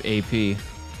have AP,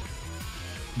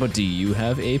 but do you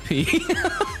have AP?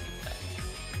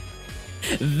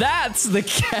 That's the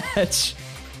catch.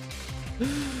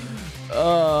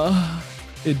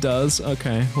 It does.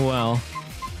 Okay, well,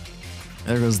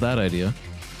 there goes that idea.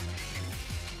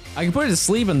 I can put it to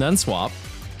sleep and then swap.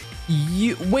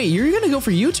 Wait, you're gonna go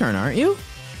for U-turn, aren't you?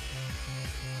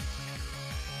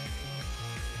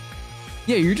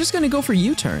 Yeah, you're just gonna go for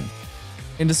U-turn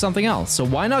into something else. So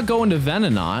why not go into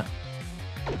Venonat?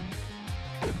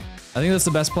 I think that's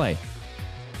the best play.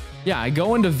 Yeah, I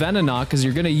go into Venonat because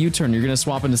you're gonna U-turn, you're gonna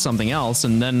swap into something else,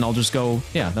 and then I'll just go,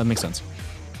 yeah, that makes sense.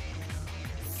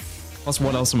 Plus,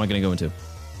 what else am I gonna go into?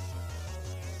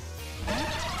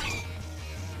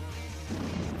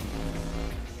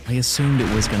 I assumed it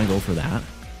was gonna go for that.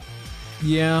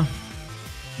 Yeah.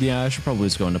 Yeah, I should probably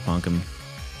just go into Punkum.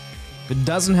 If it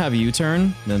doesn't have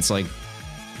U-turn, then it's like,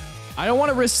 I don't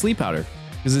want to risk Sleep Powder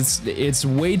because it's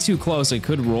way too close. It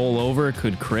could roll over, it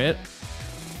could crit.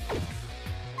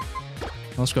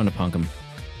 I'll just go into Punkum.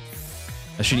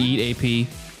 I should eat AP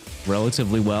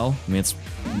relatively well. I mean, it's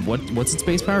what's its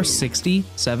base power? 60,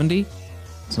 70?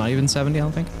 It's not even 70, I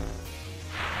don't think.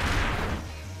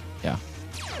 Yeah.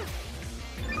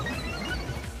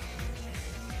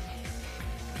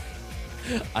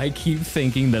 I keep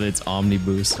thinking that it's Omni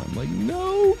Boost. I'm like,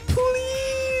 no,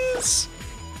 please.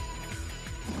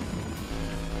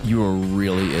 You are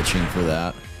really itching for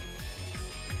that.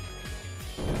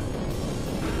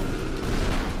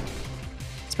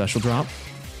 Special drop?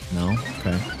 No?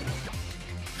 Okay.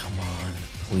 Come on,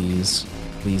 please.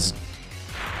 Please.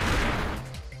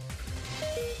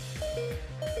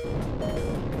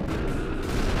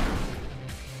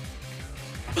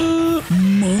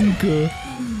 Monka.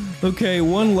 Okay,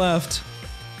 one left.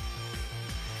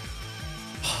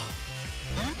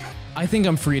 I think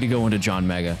I'm free to go into John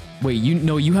Mega. Wait,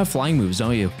 you have flying moves,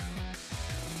 don't you?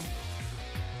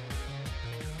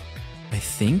 I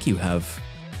think you have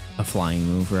a flying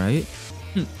move, right?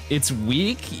 It's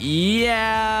weak?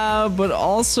 Yeah, but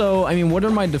also, I mean, what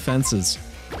are my defenses?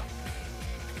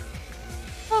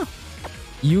 Huh.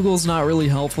 Yugle's not really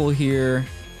helpful here.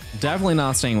 Definitely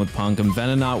not staying with Punk, and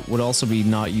Venonat would also be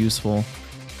not useful.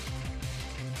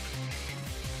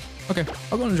 Okay,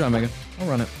 I'll go into John Mega. I'll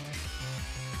run it.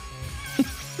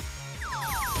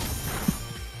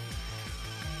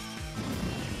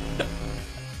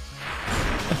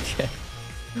 Okay.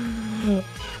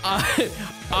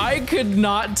 I could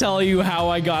not tell you how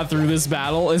I got through this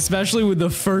battle, especially with the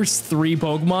first 3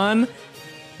 Pokemon,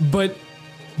 but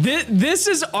this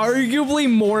is arguably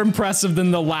more impressive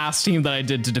than the last team that I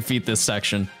did to defeat this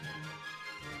section.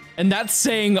 And that's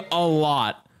saying a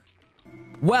lot.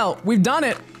 Well, we've done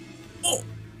it. Oh,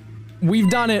 we've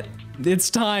done it.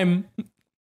 It's time.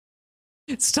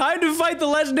 It's time to fight the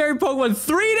legendary Pokemon.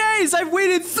 3 days! I've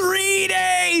waited 3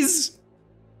 days!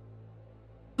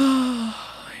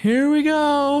 Here we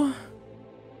go.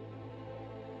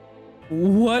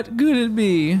 What could it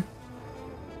be?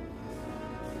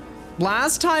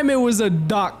 Last time it was a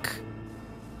duck.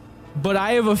 But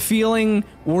I have a feeling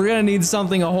we're gonna need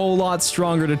something a whole lot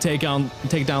stronger to take down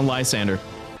Lysander.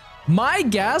 My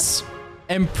guess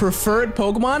and preferred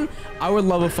Pokemon, I would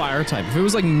love a fire type. If it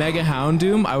was like Mega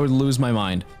Houndoom, I would lose my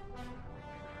mind.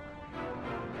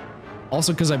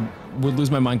 Also, because I would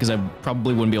lose my mind because I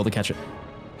probably wouldn't be able to catch it.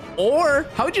 Or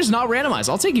how would you just not randomize?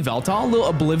 I'll take Yveltal, a little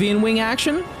Oblivion Wing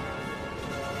action.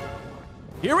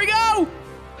 Here we go!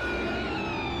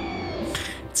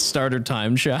 It's starter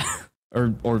time, chat.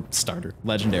 or starter,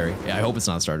 legendary. Yeah, I hope it's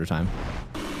not starter time.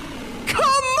 Come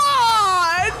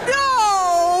on!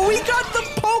 No! We got the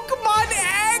Pokemon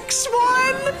X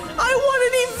one! I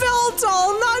wanted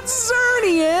Yveltal, not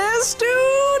Xerneas,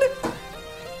 dude!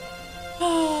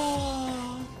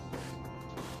 Oh.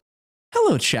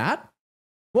 Hello, chat.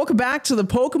 Welcome back to the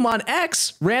Pokemon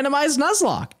X randomized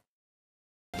Nuzlocke.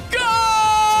 Go!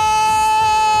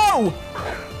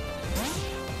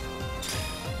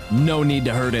 No need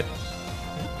to hurt it.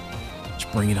 Just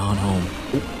bring it on home.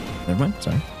 Oh, never mind.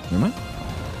 Sorry. Never mind.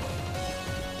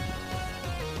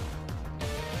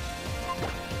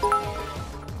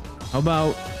 How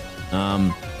about,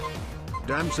 Damn,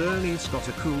 Xerneas got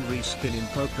a cool reskin in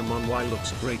Pokemon Y.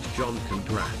 Looks great, John.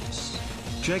 Congrats.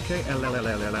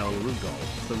 JKLLLLL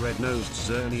Rudolph, the red-nosed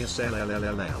Xerneas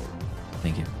LLLLL.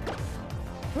 Thank you.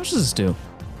 How much does this do?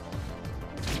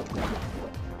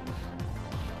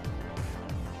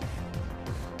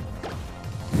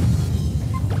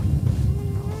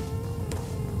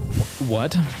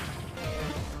 What?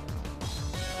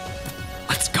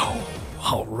 Let's go.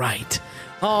 All right.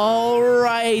 All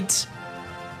right.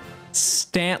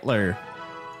 Stantler.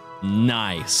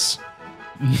 Nice.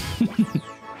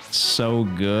 So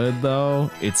good, though.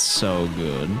 It's so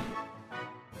good.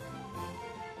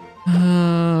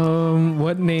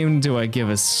 What name do I give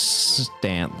a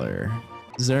Stantler?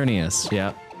 Xerneas,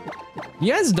 yeah.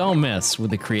 You guys don't miss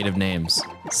with the creative names.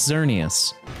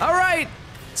 Xerneas. All right,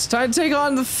 it's time to take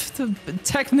on the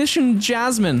Technician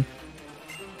Jasmine.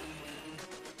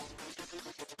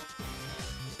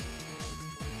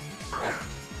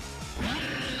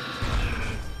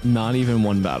 Not even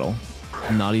one battle.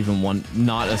 Not even one,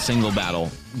 not a single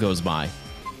battle goes by.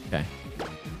 Okay.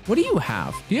 What do you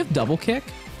have? Do you have double kick?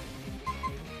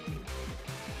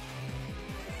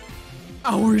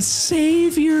 Our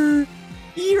savior,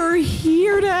 you're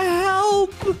here to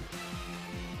help.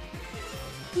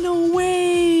 No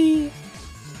way.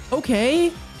 Okay.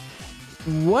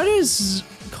 What is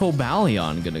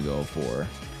Cobalion gonna go for?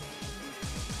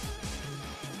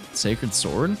 Sacred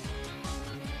Sword?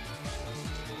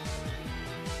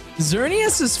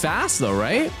 Xerneas is fast though,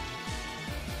 right?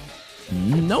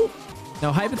 Nope.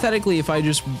 Now, hypothetically, if I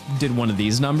just did one of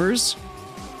these numbers,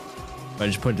 if I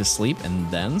just put it to sleep and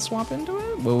then swap into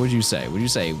it, what would you say? Would you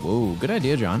say, whoa, good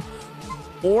idea, John?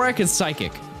 Or I could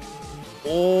Psychic.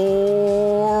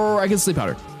 Or I could Sleep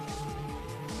Powder.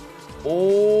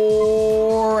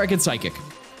 Or I could Psychic.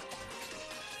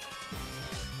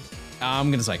 I'm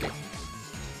gonna Psychic.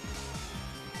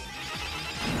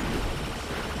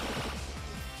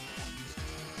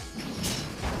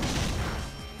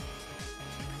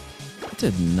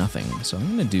 Did nothing, so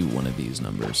I'm gonna do one of these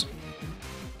numbers.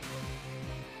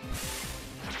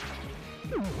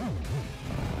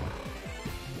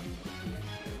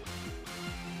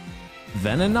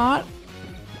 Venonat?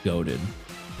 Goated.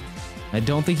 I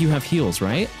don't think you have heals,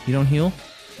 right? You don't heal?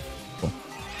 Cool.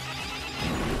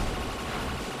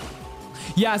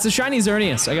 Yeah, it's a shiny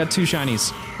Xerneas. I got 2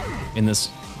 shinies in this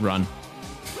run.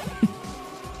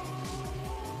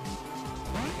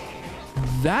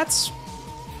 That's...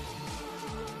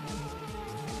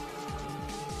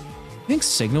 I think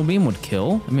Signal Beam would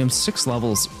kill. I mean, I'm 6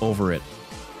 levels over it.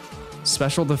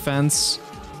 Special defense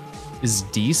is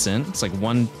decent. It's like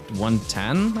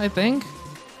 110, I think.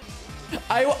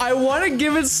 I want to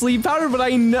give it Sleep Powder, but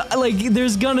I know, like,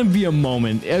 there's gonna be a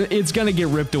moment. It's gonna get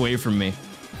ripped away from me.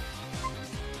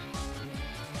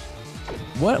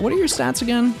 What are your stats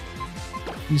again?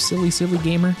 You silly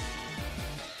gamer.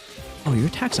 Oh, your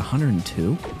attack's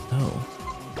 102?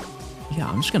 Oh. Yeah,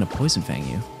 I'm just gonna Poison Fang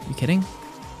you. You kidding?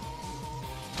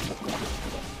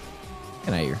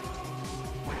 Get out of here.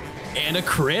 And a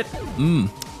crit? Mmm.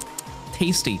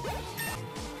 Tasty.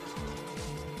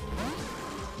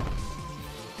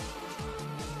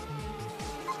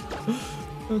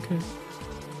 Okay.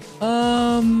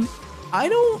 I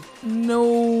don't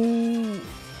know.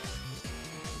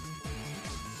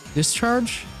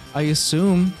 Discharge? I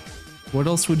assume. What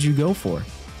else would you go for?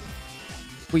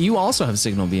 Well, you also have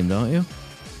Signal Beam, don't you?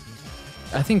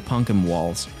 I think Punk and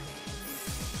Walls.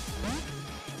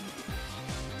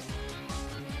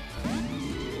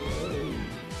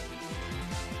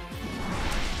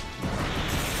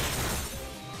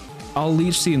 I'll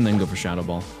Leech Seed and then go for Shadow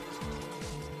Ball.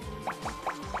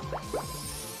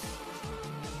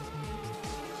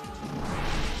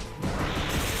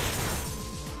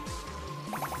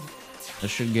 I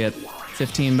should get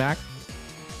 15 back.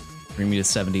 Bring me to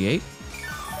 78.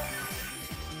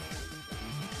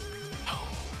 Oh,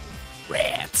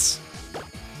 rats.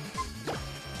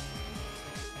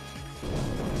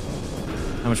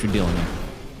 How much are we dealing here?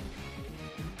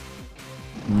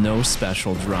 No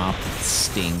special drop.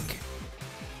 Stink.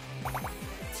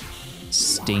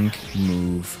 Stink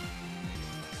move.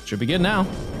 Should be good now.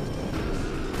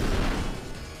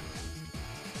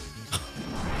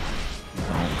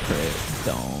 Don't crit.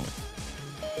 Don't.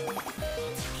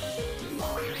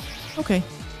 Okay.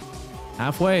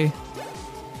 Halfway.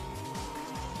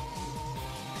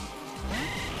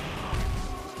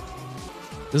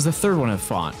 This is the third one I've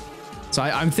fought. So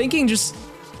I'm thinking just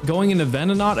going into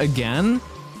Venonat again,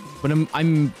 but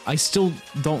I still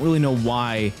don't really know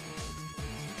why.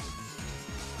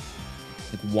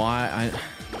 Like why I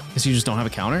guess you just don't have a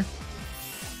counter?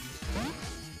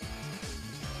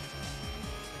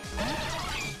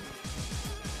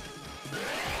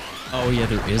 Oh yeah,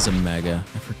 there is a Mega.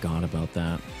 I forgot about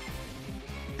that.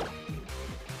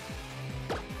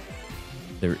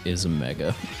 There is a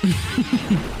Mega.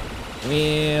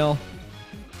 Well.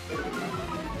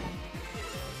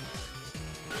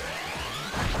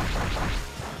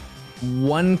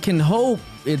 One can hope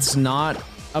it's not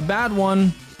a bad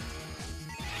one.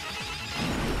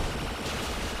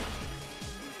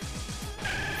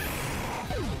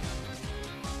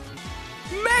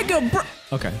 Mega bro.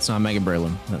 Okay, it's not Mega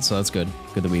Breloom. So that's good.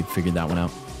 Good that we figured that one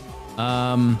out.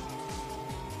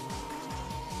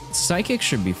 Psychic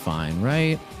should be fine,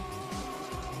 right?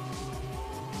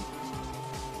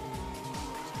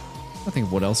 I think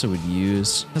of what else it would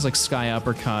use. It has like Sky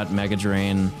Uppercut, Mega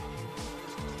Drain.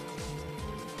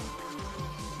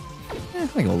 I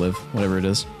think it'll live, whatever it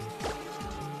is.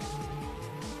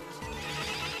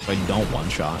 If I don't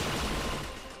one-shot.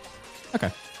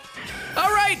 Okay. All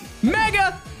right,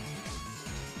 Mega!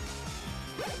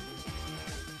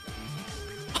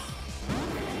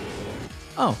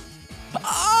 Oh.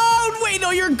 Oh, wait,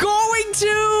 no, you're going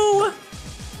to!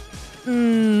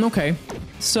 Okay.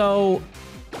 So,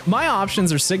 my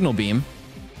options are Signal Beam.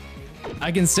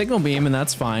 I can Signal Beam, and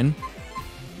that's fine.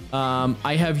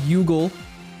 I have Yugal,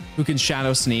 who can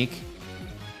Shadow Sneak.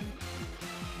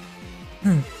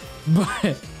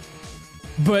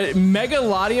 But Mega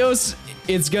Latios,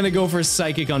 it's gonna go for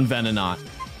Psychic on Venonat.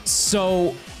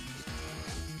 So...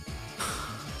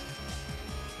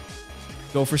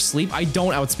 Go for Sleep? I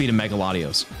don't outspeed a Mega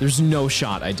Latios. There's no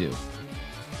shot I do.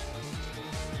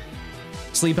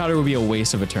 Sleep Powder would be a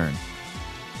waste of a turn.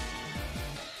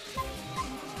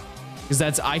 Because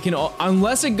that's, I can,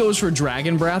 unless it goes for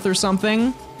Dragon Breath or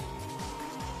something.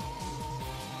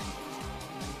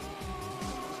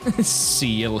 See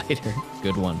you later.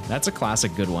 Good one. That's a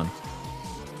classic good one.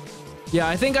 Yeah,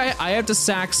 I think I have to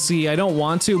sack C. I don't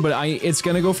want to, but it's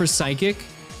gonna go for Psychic.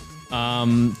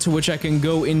 To which I can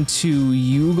go into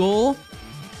Yugal.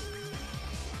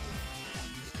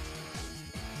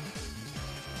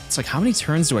 It's like, how many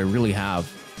turns do I really have?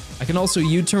 I can also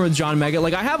U-turn with John Mega.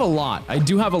 Like, I have a lot. I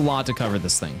do have a lot to cover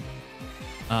this thing.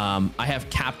 I have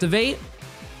Captivate.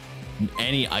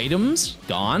 Any items?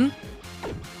 Gone.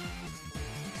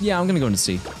 Yeah, I'm gonna go into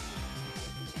C.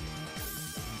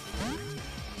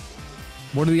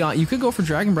 What are the odds? You could go for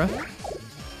Dragon Breath.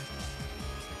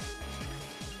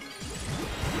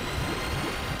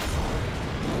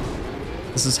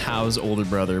 This is Hao's older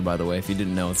brother, by the way. If you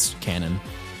didn't know, it's canon.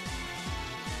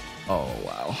 Oh,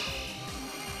 wow.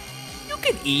 You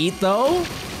can eat, though.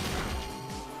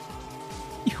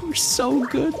 You were so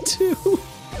good, too.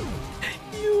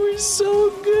 You were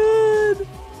so good.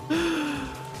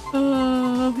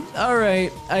 All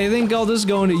right. I think I'll just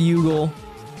go into Yugal.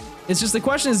 It's just the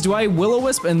question is, do I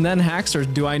Will-O-Wisp and then Hex, or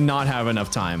do I not have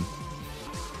enough time?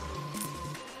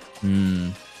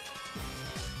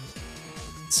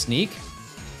 Sneak?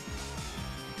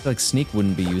 I feel like Sneak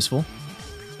wouldn't be useful.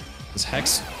 Because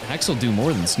Hex will do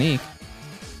more than Sneak.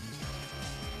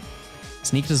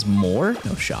 Sneak does more?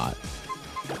 No shot.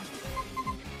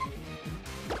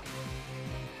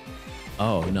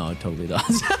 Oh, no, it totally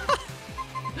does.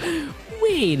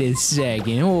 Wait a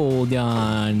second. Hold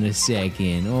on a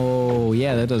second. Oh,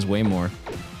 yeah, that does way more.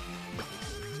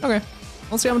 Okay,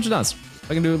 let's see how much it does. If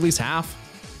I can do at least half.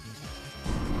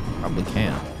 Probably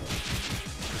can.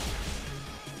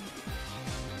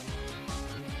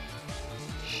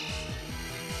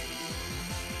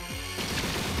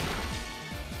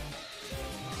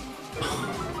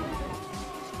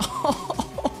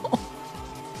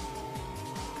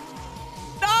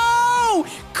 No!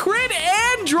 Crit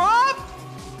and drop?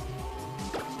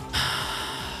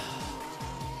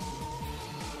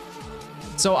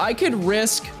 So I could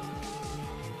risk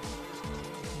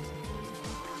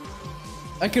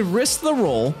the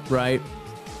roll, right?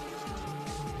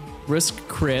 Risk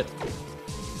crit.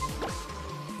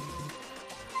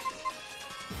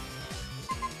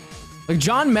 Like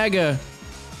John Mega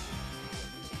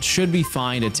should be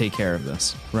fine to take care of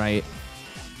this, right?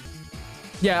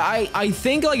 Yeah, I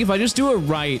think like if I just do it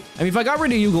right, I mean, if I got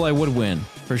rid of Yugal, I would win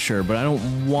for sure, but I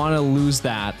don't want to lose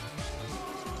that.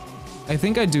 I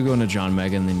think I do go into John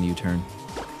Mega and then U-turn.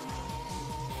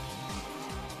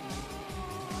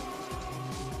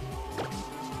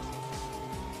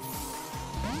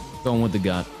 Going with the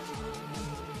gut.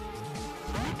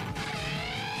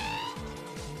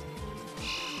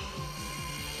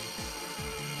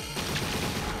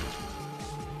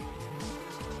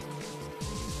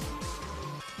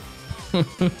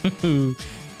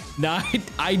 No,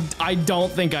 I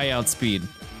don't think I outspeed.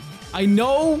 I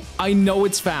know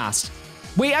it's fast.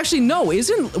 Wait, actually, no,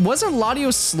 wasn't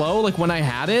Latios slow like when I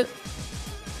had it?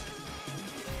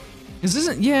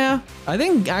 Yeah, I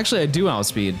think actually I do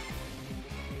outspeed.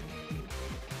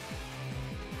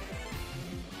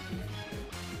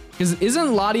 Because isn't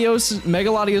Mega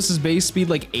Latios' base speed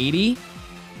like 80?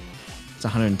 It's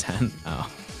 110. Oh.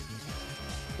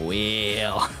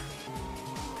 Well.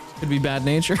 Could be bad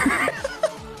nature.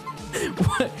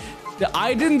 What?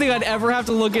 I didn't think I'd ever have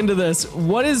to look into this.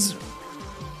 What is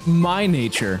my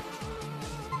nature?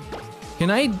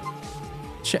 Can I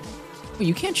check?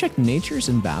 You can't check natures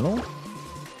in battle?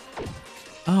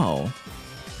 Oh.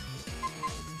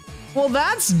 Well,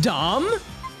 that's dumb.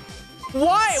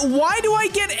 Why do I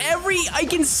get I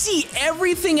can see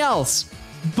everything else,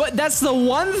 but that's the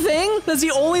one thing? That's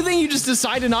the only thing you just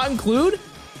decide to not include?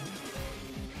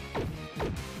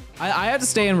 I have to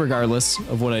stay in regardless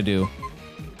of what I do.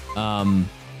 If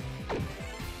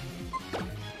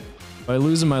I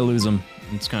lose him, I lose him.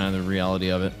 It's kind of the reality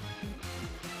of it.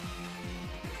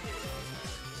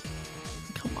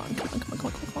 Come on.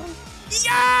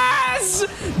 Yes!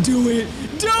 Do it!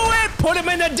 Do it! Put him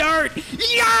in the dirt!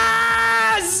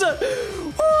 Yes!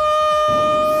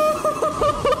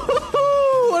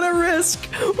 What a risk!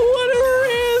 What a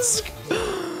risk!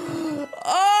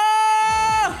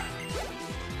 Ah!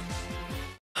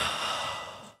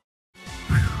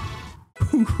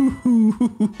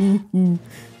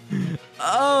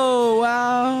 Oh,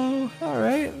 wow. All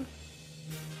right.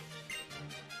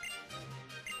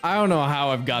 I don't know how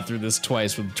I've got through this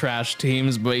twice with trash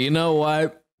teams, but you know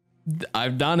what?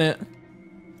 I've done it.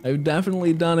 I've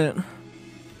definitely done it.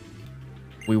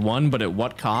 We won, but at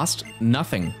what cost?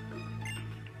 Nothing.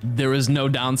 There is no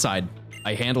downside.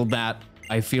 I handled that,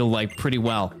 I feel like, pretty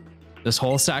well. This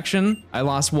whole section, I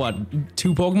lost what,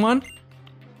 2 Pokemon?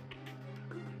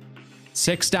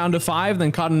 6 down to 5,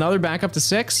 then caught another back up to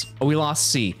 6. Oh, we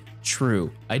lost C.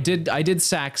 True. I did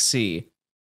sack C.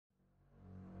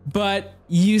 But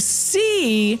you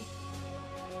see,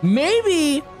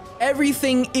 maybe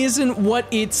everything isn't what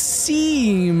it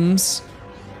seems.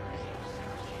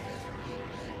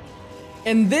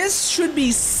 And this should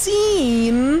be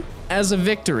seen as a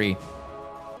victory.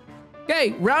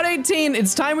 Okay, Route 18,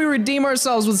 it's time we redeem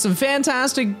ourselves with some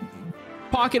fantastic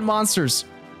pocket monsters.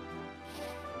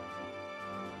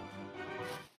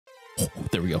 Oh,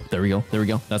 there we go, there we go, there we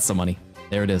go. That's the money.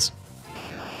 There it is.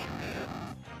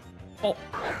 Oh.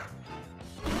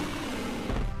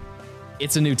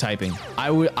 It's a new typing.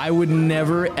 I would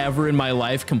never ever in my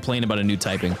life complain about a new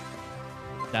typing.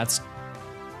 That's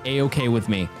a-okay with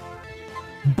me.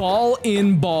 Ball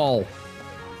in ball.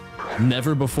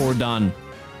 Never before done.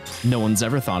 No one's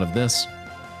ever thought of this.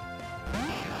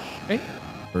 Okay,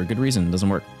 for a good reason, it doesn't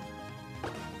work.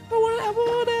 What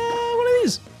are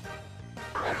these?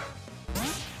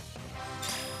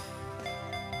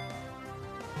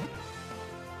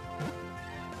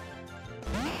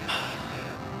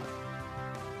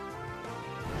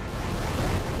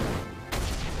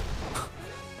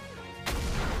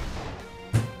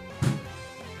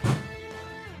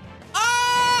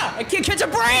 I can't catch a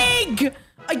break!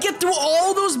 I get through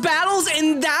all those battles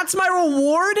and that's my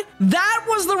reward? That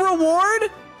was the reward?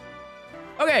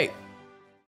 Okay.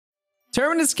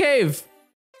 Terminus Cave.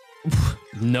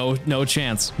 No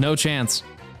chance. No chance.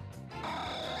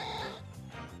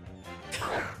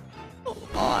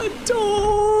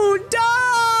 Oh,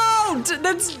 don't!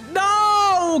 That's,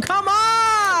 no, come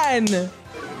on!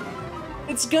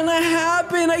 It's gonna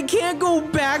happen. I can't go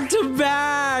back to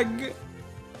back.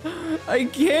 I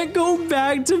can't go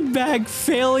back to back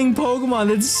failing Pokemon.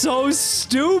 That's so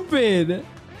stupid.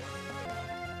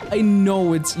 I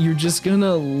know you're just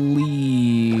gonna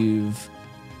leave.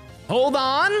 Hold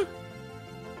on.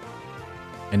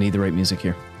 I need the right music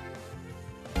here.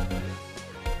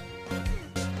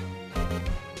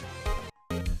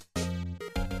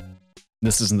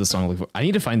 This isn't the song I'm looking for. I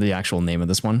need to find the actual name of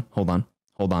this one. Hold on.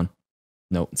 Hold on.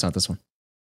 No, it's not this one.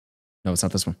 No, it's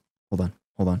not this one. Hold on.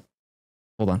 Hold on.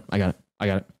 Hold on, I got it. I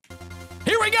got it.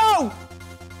 Here we go!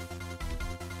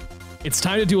 It's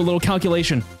time to do a little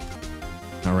calculation.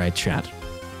 All right, chat.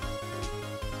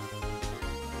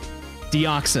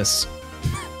 Deoxys.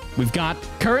 We've got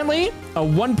currently a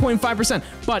 1.5%,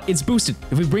 but it's boosted.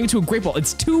 If we bring it to a Great Ball,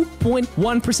 it's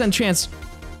 2.1% chance.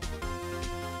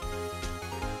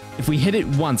 If we hit it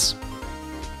once,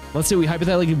 let's say we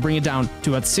hypothetically bring it down to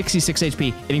about 66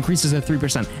 HP, it increases at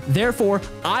 3%. Therefore,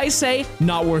 I say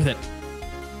not worth it.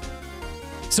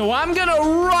 So I'm gonna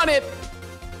run it.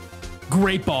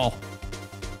 Great Ball.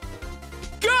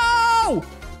 Go!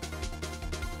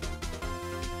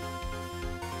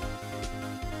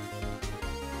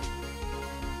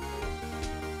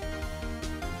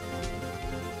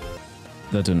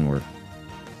 That didn't work.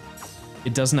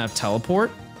 It doesn't have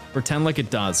teleport? Pretend like it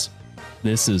does.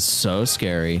 This is so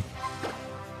scary.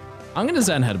 I'm gonna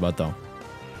Zen Headbutt though.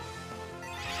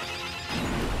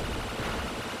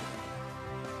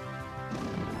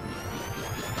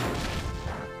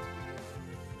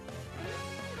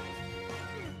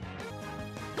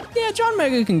 Yeah, John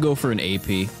Mega can go for an AP.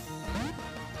 You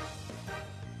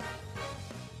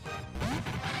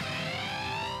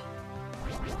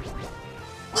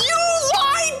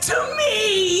lied to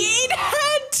me! It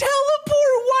had teleport!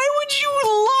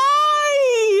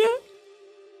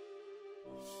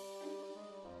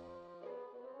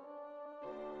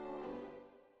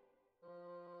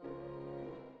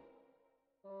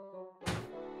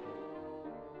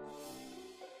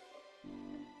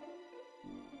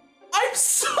 I'm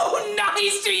so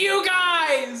nice to you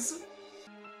guys.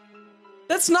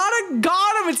 That's not a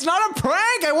got him. It's not a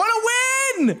prank. I want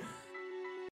to win.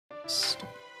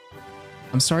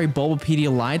 I'm sorry,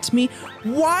 Bulbapedia lied to me.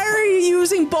 Why are you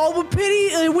using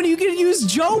Bulbapedia when you can use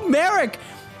Joe Merrick?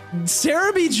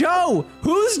 Cerebi Joe.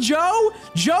 Who's Joe?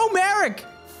 Joe Merrick.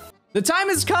 The time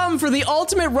has come for the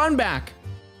ultimate run back.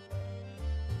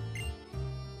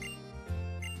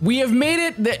 We have made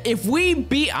it that if we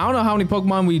beat, I don't know how many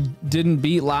Pokemon we didn't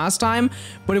beat last time,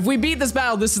 but if we beat this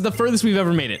battle, this is the furthest we've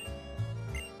ever made it.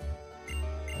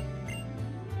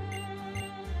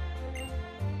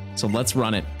 So let's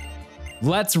run it.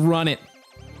 Let's run it.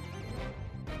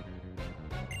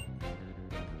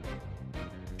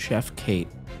 Chef Kate.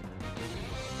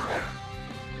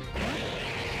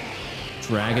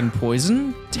 Dragon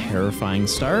Poison. Terrifying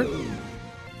start.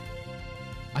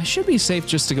 I should be safe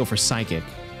just to go for Psychic.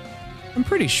 I'm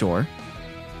pretty sure.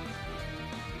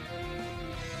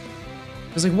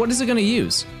 It's like, what is it gonna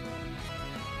use?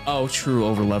 Oh, true,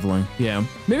 over leveling. Yeah.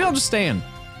 Maybe I'll just stay in.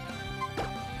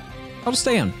 I'll just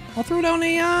stay in. I'll throw down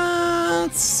a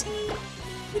seed.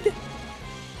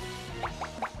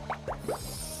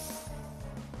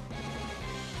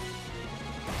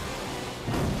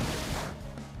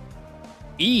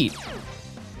 Eat.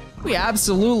 We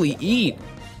absolutely eat.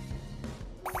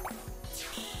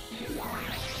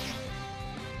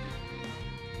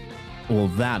 Well,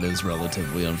 that is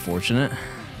relatively unfortunate.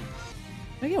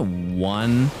 I get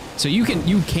one. So you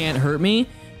can't hurt me,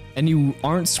 and you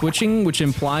aren't switching, which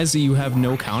implies that you have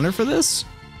no counter for this.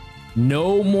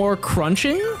 No more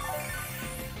crunching.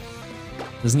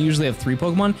 Doesn't he usually have 3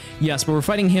 Pokemon? Yes, but we're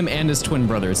fighting him and his twin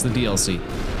brother. It's the DLC,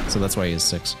 so that's why he has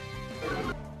 6.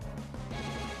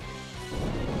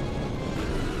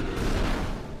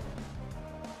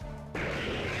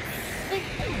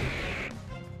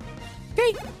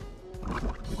 Okay.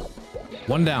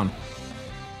 One down.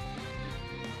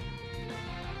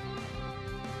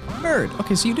 Bird.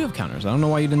 Okay, so you do have counters. I don't know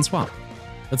why you didn't swap.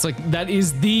 That's like, that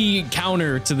is the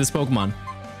counter to this Pokemon.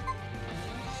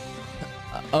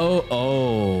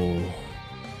 Oh.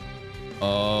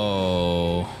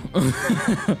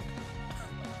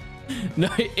 No,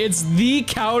 it's the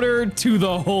counter to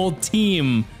the whole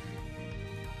team.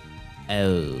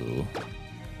 Oh.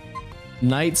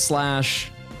 Night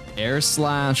Slash. Air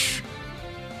Slash.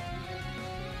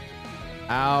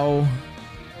 Ow.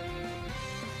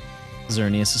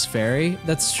 Xerneas is fairy.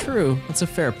 That's true. That's a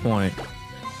fair point.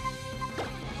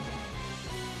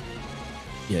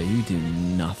 Yeah, you do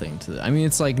nothing to that. I mean,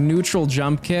 it's like neutral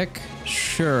jump kick.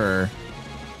 Sure.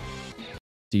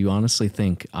 Do you honestly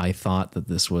think I thought that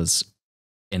this was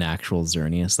an actual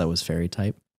Xerneas that was fairy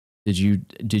type? Did you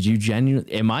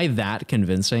genuinely, am I that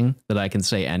convincing that I can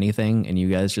say anything and you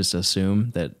guys just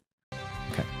assume that?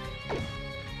 Okay.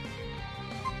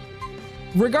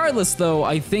 Regardless though,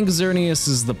 I think Xerneas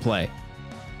is the play.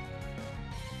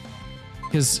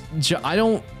 Because I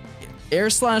don't, Air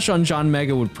Slash on John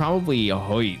Mega would probably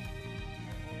ahoy.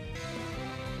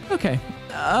 Okay.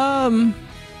 I mean,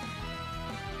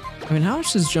 how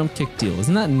much does jump kick deal?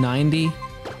 Isn't that 90?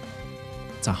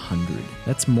 It's 100.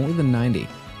 That's more than 90.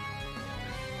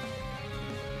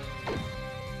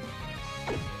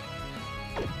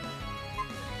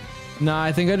 Nah,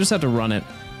 I think I just have to run it.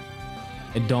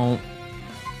 I don't.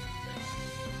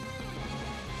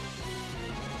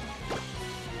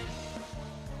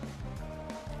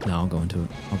 No, I'll go into it.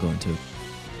 I'll go into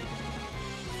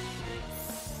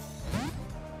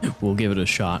it. We'll give it a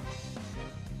shot.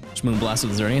 Just Moonblast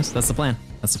with Xerneas. That's the plan.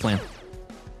 That's the plan.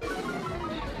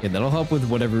 Yeah, that'll help with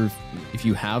whatever, if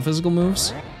you have physical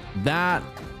moves. That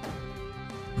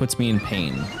puts me in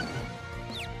pain.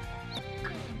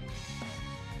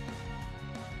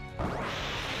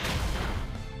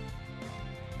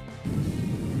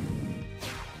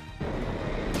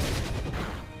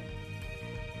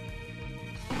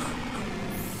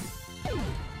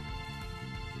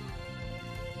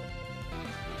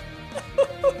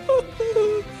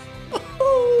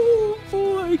 Oh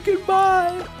boy,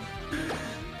 goodbye.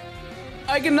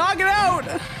 I can knock it out.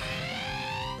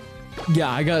 Yeah,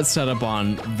 I got set up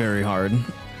on very hard.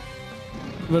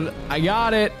 But I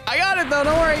got it. I got it though,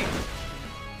 don't worry.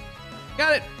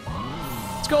 Got it.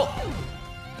 Let's go.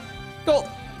 Go.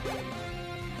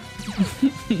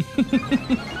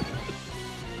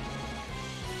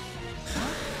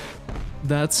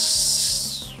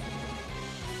 That's...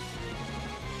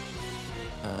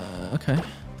 okay.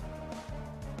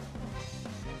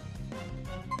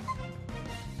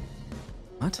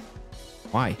 What?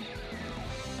 Why?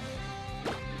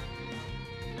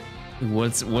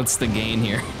 What's the gain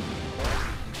here?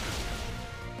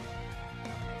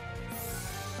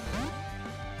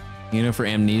 You know, for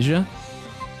amnesia.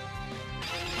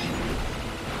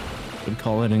 Would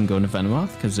call it and go into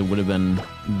Venomoth because it would have been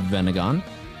Venegon.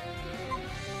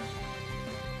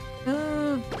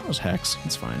 That was Hex.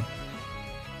 It's fine.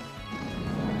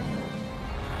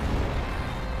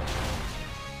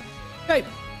 Okay.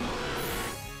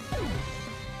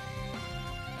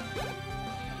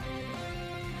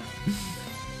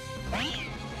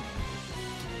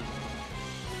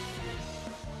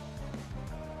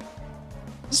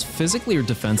 Is this physically or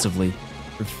defensively?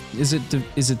 Or is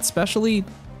it specially?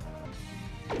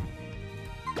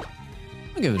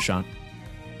 I'll give it a shot.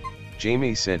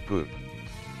 Jamie said poop.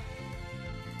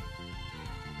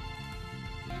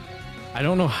 I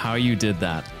don't know how you did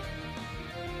that.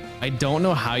 I don't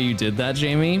know how you did that,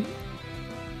 Jamie.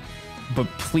 But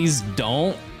please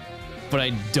don't. But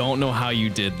I don't know how you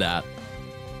did that.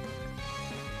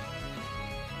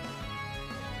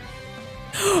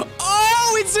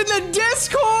 Oh, it's in the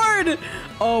Discord!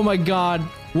 Oh my god.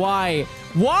 Why?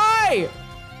 Why?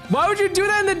 Why would you do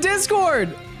that in the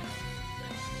Discord?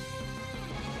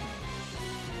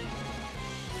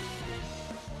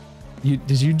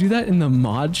 Did you do that in the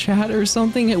mod chat or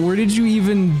something? Where did you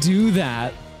even do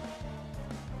that?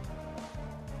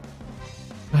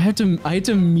 I have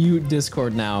to mute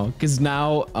Discord now, because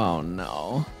now, oh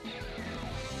no.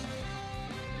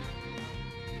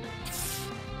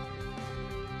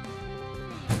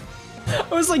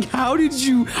 I was like, how did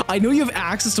you, I know you have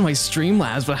access to my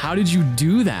Streamlabs, but how did you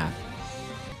do that?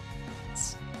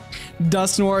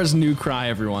 Dustnoir's new cry,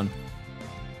 everyone.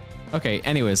 Okay,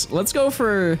 anyways, let's go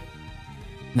for,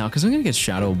 no, because I'm gonna get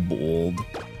Shadow Bold.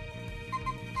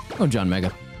 Oh, John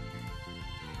Mega.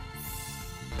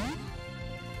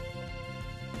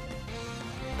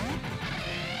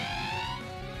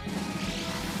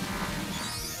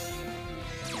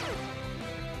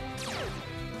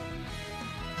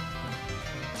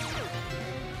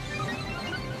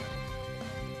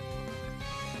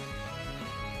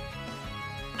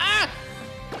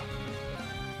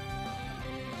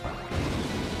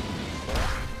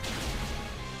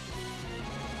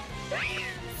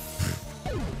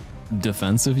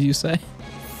 Defensive, you say?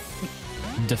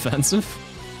 Defensive?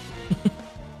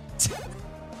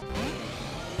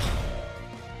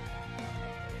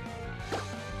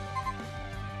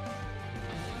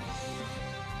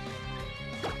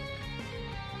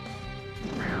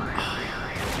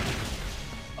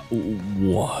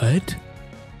 What?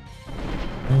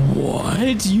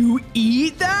 What? You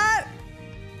eat that?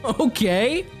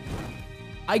 Okay.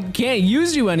 I can't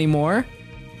use you anymore.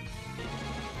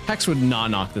 Hex would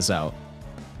not knock this out.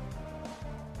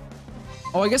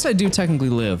 Oh, I guess I do technically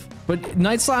live, but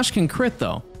Night Slash can crit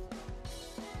though.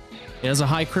 It has a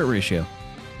high crit ratio.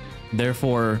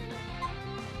 Therefore,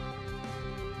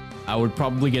 I would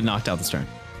probably get knocked out this turn.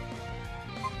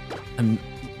 I'm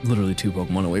literally 2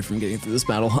 Pokemon away from getting through this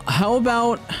battle. How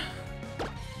about...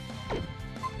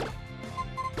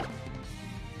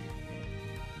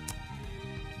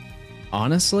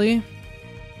 Honestly,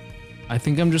 I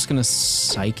think I'm just gonna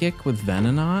Psychic with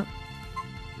Venonat.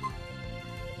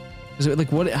 Is it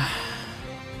like what?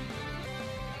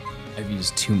 I've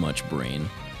used too much brain.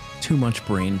 Too much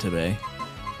brain today.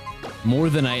 More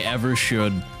than I ever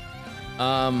should.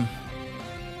 No,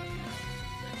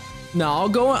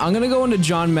 I'm gonna go into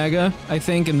John Mega, I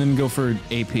think, and then go for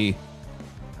AP.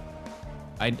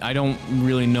 I don't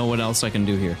really know what else I can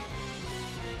do here.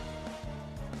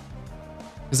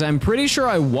 Because I'm pretty sure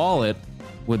I wall it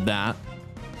with that.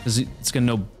 Because it's gonna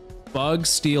know Bug,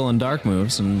 Steel, and Dark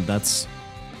moves, and that's...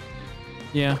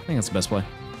 Yeah, I think that's the best play.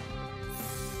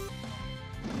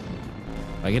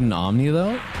 If I get an Omni,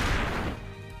 though?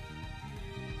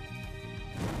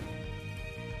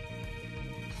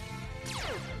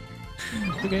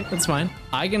 Okay, that's fine.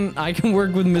 I can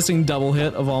work with missing double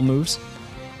hit of all moves.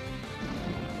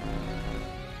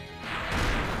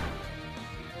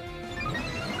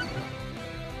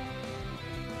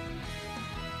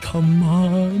 Come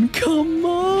on, come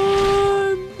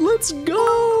on! Let's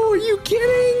go! Are you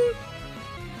kidding?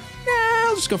 Yeah,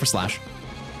 I'll just go for Slash.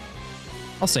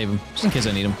 I'll save him, just in case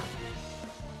I need him.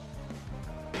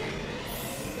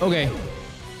 Okay,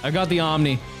 I got the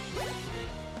Omni.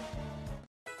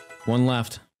 One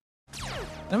left. I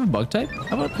have a Bug type?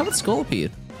 How about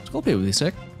Scolipede? Scolipede would be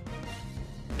sick.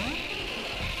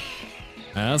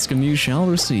 Ask and you shall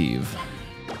receive.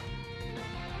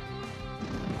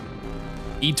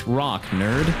 Eat rock,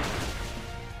 nerd.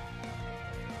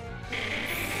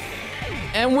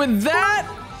 And with that...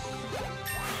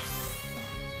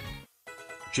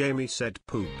 Jamie said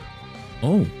poop.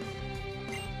 Oh.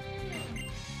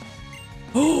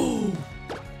 Oh.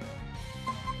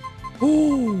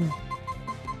 Oh.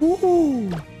 Ooh.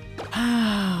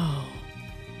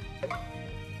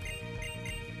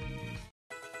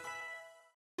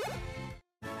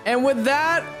 And with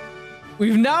that,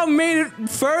 we've now made it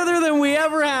further than we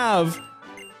ever have.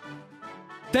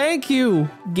 Thank you,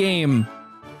 game.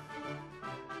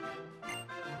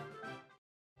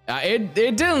 It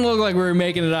didn't look like we were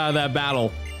making it out of that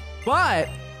battle, but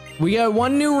we got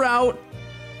one new route.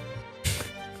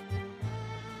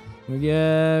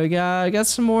 we got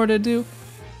some more to do.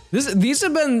 These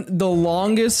have been the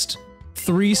longest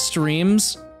 3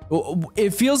 streams.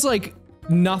 It feels like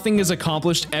nothing is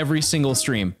accomplished every single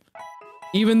stream.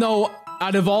 Even though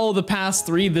out of all of the past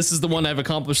 3, this is the one I've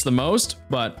accomplished the most,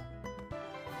 but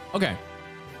okay.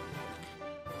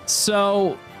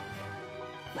 So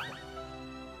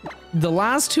the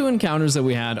last 2 encounters that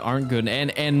we had aren't good,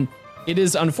 and it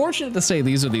is unfortunate to say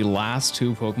these are the last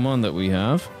 2 Pokemon that we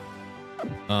have.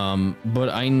 But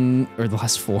or the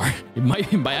last 4. It might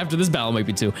be, after this battle, it might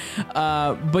be 2.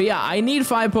 But yeah, I need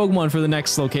 5 Pokemon for the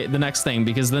next thing,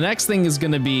 because the next thing is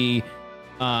gonna be,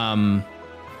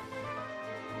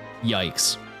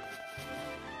 yikes.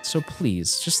 So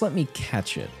please, just let me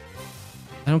catch it.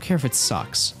 I don't care if it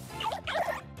sucks.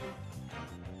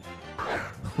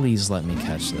 Please let me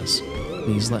catch this.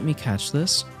 Please let me catch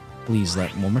this. Please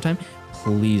one more time.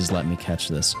 Please let me catch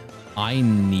this. I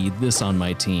need this on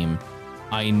my team.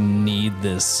 I need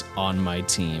this on my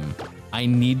team. I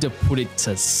need to put it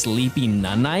to Sleepy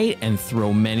Nunite and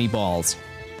throw many balls.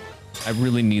 I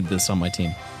really need this on my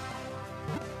team.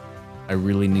 I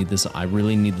really need this. I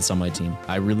really need this on my team.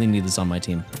 I really need this on my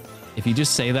team. If you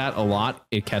just say that a lot,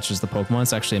 it catches the Pokemon.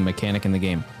 It's actually a mechanic in the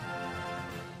game.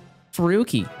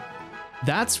 Faruki.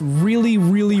 That's really,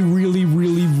 really, really,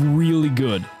 really, really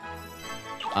good.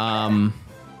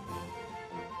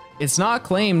 It's not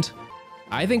claimed.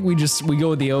 I think we go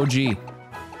with the OG.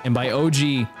 And by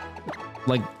OG,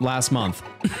 like last month.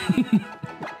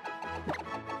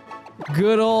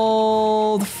 Good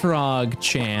old Frog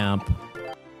Champ.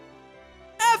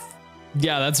 F.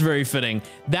 Yeah, that's very fitting.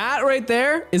 That right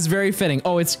there is very fitting.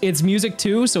 Oh, it's music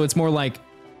too, so it's more like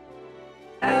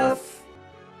F.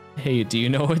 Hey, do you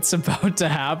know what's about to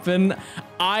happen?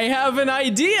 I have an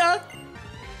idea.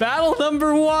 Battle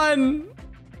number 1.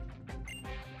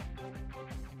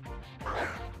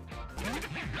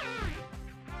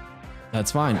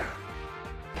 That's fine.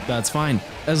 That's fine.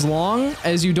 As long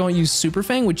as you don't use Super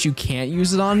Fang, which you can't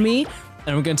use it on me,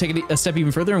 and I'm gonna take it a step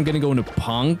even further. I'm gonna go into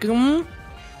Punkum,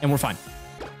 and we're fine.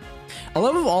 I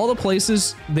love of all the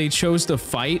places they chose to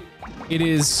fight, it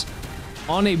is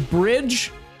on a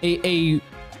bridge, a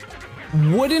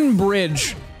wooden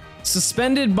bridge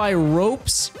suspended by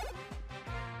ropes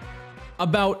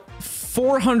about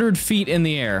 400 feet in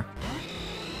the air.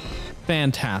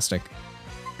 Fantastic.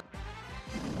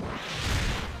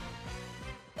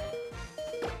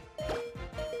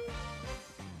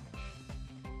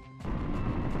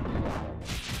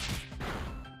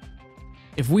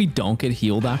 If we don't get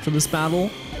healed after this battle,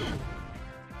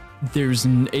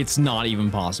 it's not even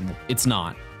possible. It's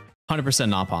not. 100%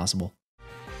 not possible.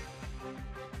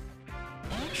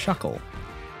 Shuckle.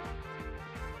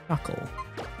 Shuckle.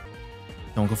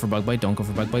 Don't go for Bug Bite, don't go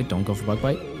for Bug Bite, don't go for Bug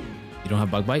Bite. You don't have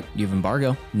Bug Bite, you have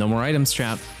Embargo. No more items,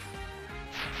 chat.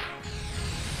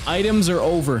 Items are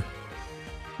over.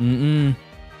 Mm-mm.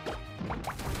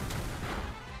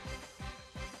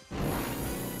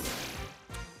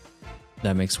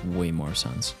 That makes way more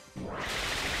sense.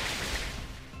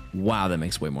 Wow, that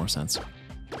makes way more sense.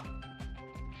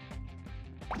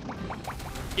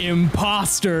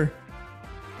 Imposter!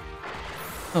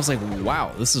 I was like,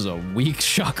 wow, this is a weak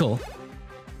Shuckle.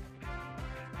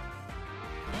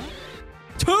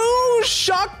 2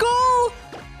 Shuckle?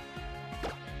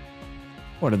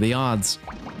 What are the odds?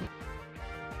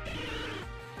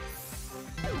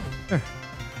 Sure.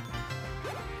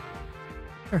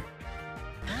 Sure.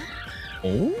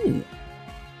 Oh.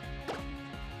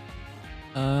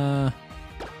 Can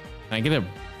I get a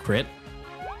crit?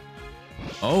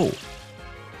 Oh.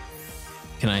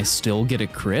 Can I still get a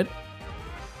crit?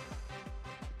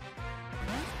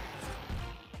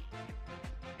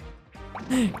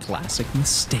 Classic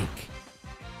mistake.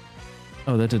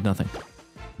 Oh, that did nothing.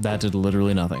 That did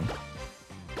literally nothing.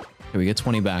 Okay, we get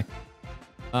 20 back.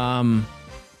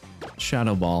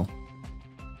 Shadow Ball.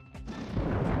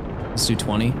 Let's do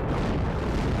 20.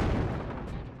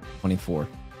 24.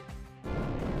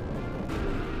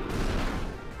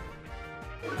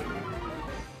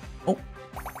 Oh,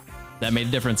 that made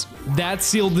a difference. That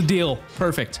sealed the deal.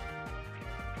 Perfect.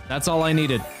 That's all I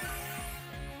needed.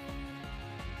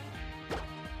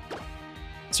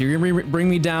 So you're gonna bring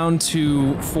me down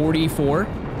to 44,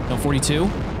 no, 42.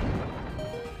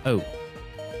 Oh,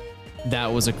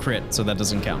 that was a crit, so that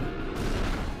doesn't count.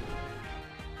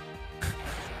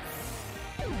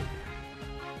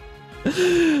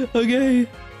 Okay.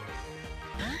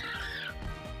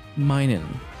 Minin.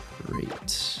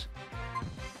 Great.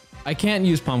 I can't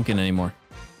use pumpkin anymore.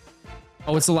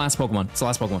 Oh, it's the last Pokemon. It's the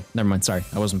last Pokemon. Never mind. Sorry.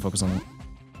 I wasn't focused on that.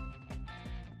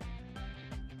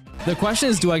 The question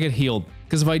is, do I get healed?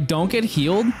 Because if I don't get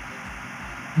healed,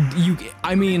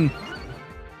 I mean,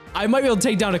 I might be able to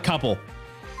take down a couple,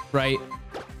 right?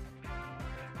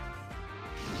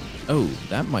 Oh,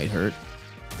 that might hurt.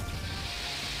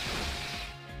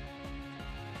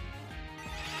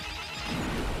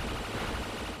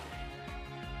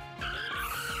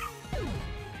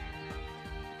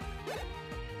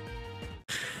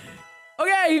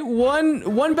 Okay,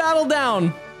 one battle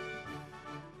down.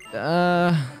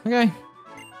 Okay.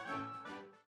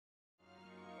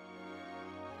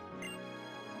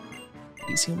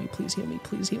 Please heal me, please heal me,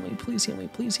 please heal me, please heal me,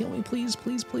 please heal me, please,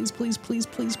 please, please, please, please,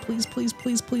 please, please, please,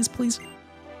 please, please, please.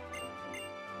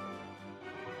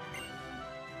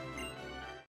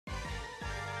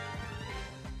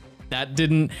 That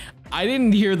didn't, I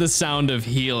didn't hear the sound of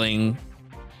healing.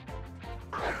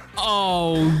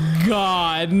 Oh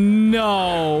God,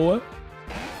 no.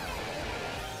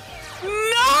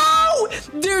 No!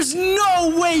 There's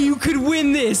no way you could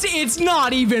win this. It's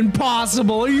not even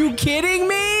possible. Are you kidding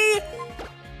me?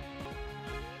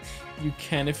 You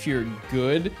can if you're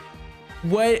good.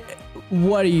 What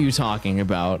are you talking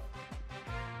about?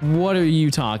 What are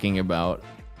you talking about?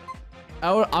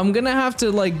 I'm gonna have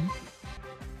to like...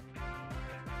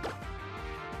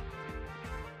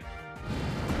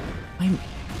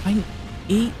 I'm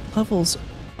 8 levels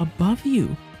above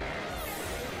you.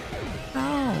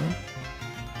 How?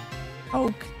 How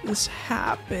could this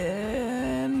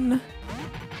happen?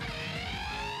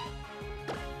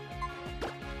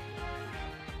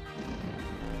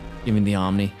 Give me the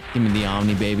Omni. Give me the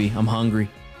Omni, baby. I'm hungry.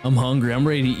 I'm hungry. I'm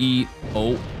ready to eat.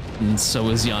 Oh, and so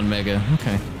is Yon Mega.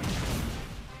 Okay.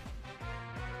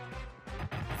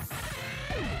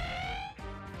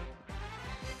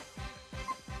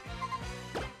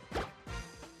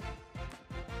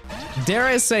 Dare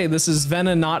I say this is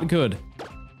Vena not good?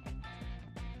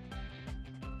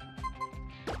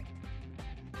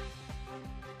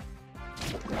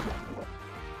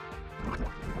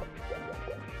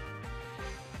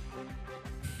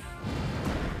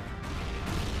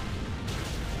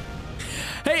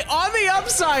 Hey, on the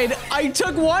upside, I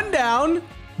took one down.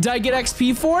 Did I get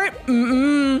XP for it?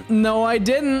 No, I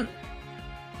didn't.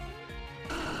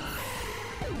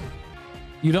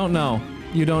 You don't know.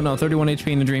 You don't know. 31 HP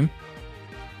in a dream.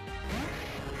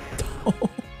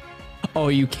 Oh,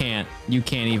 you can't. You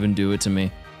can't even do it to me.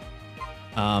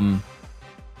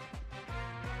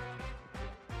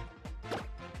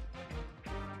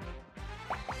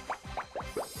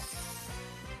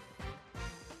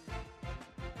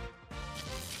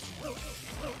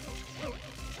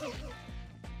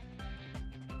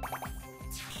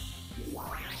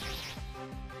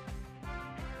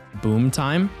 Boom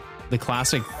time? The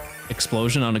classic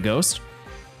explosion on a ghost?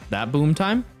 That boom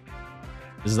time?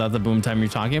 Is that the boom time you're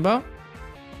talking about?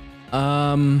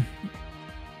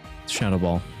 Shadow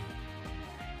Ball.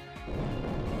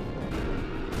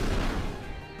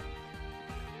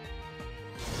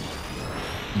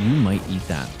 You might eat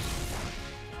that.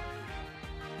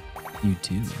 You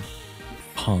do.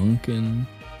 Pumpkin.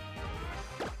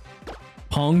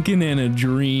 Pumpkin in a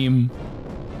dream.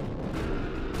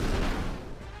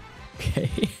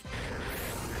 Okay.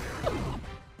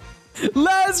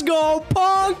 Let's go,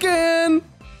 Pumpkin!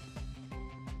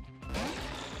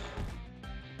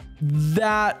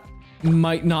 That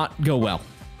might not go well.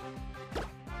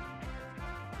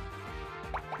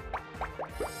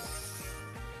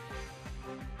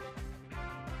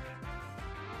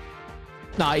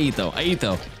 Nah, I eat though. I eat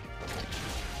though.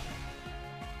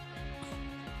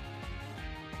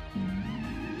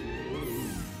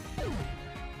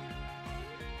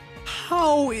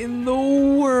 How in the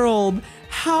world?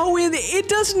 How in it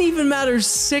doesn't even matter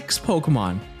 6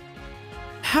 Pokemon.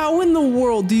 How in the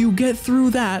world do you get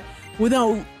through that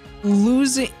without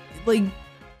losing, like,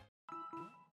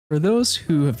 for those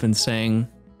who have been saying,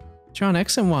 John,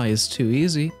 X and Y is too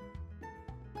easy.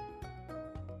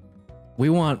 We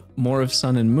want more of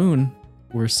Sun and Moon,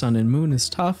 where Sun and Moon is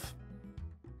tough.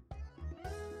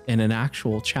 And an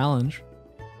actual challenge.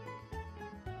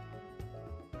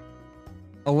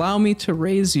 Allow me to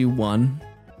raise you one.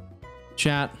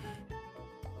 Chat.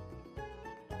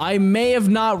 I may have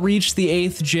not reached the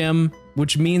 8th gym,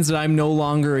 which means that I'm no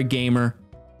longer a gamer.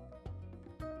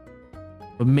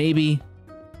 But maybe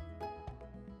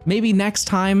next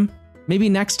time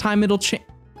it'll change.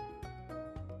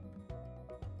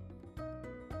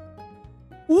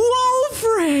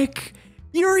 Wolfric!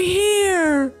 You're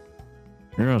here!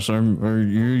 Yes,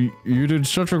 you did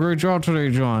such a great job today,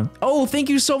 John. Oh, thank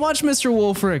you so much, Mr.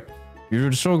 Wolfric. You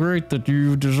did so great that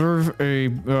you deserve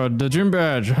the gym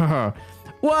badge.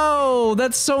 Whoa,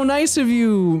 that's so nice of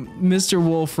you, Mr.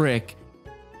 Wolfric.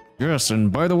 Yes,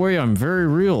 and by the way, I'm very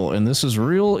real, and this is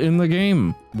real in the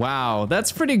game. Wow,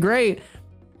 that's pretty great.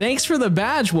 Thanks for the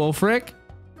badge, Wolfric.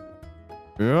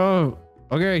 Yeah,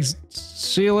 okay,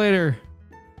 see you later.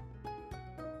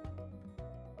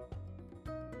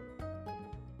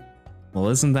 Well,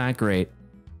 isn't that great?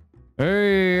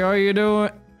 Hey, how you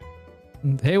doing?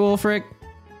 Hey, Wolfric.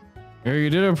 Hey, you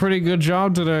did a pretty good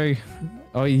job today.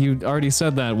 Oh, you already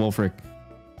said that, Wolfric.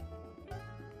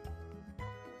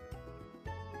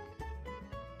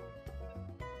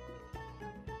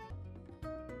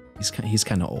 He's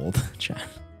kind of old, chat.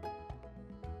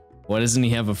 What, doesn't he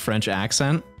have a French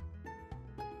accent?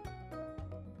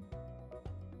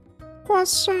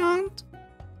 Croissant.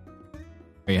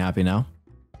 Are you happy now?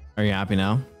 Are you happy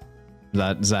now?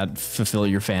 Does that fulfill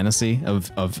your fantasy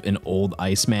of an old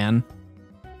Iceman?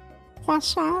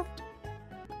 Croissant.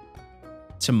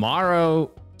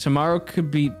 Tomorrow could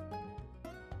be.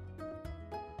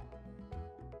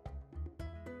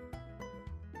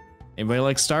 Anybody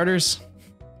like starters?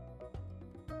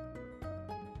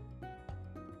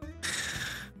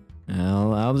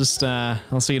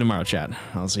 I'll see you tomorrow, chat.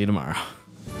 I'll see you tomorrow.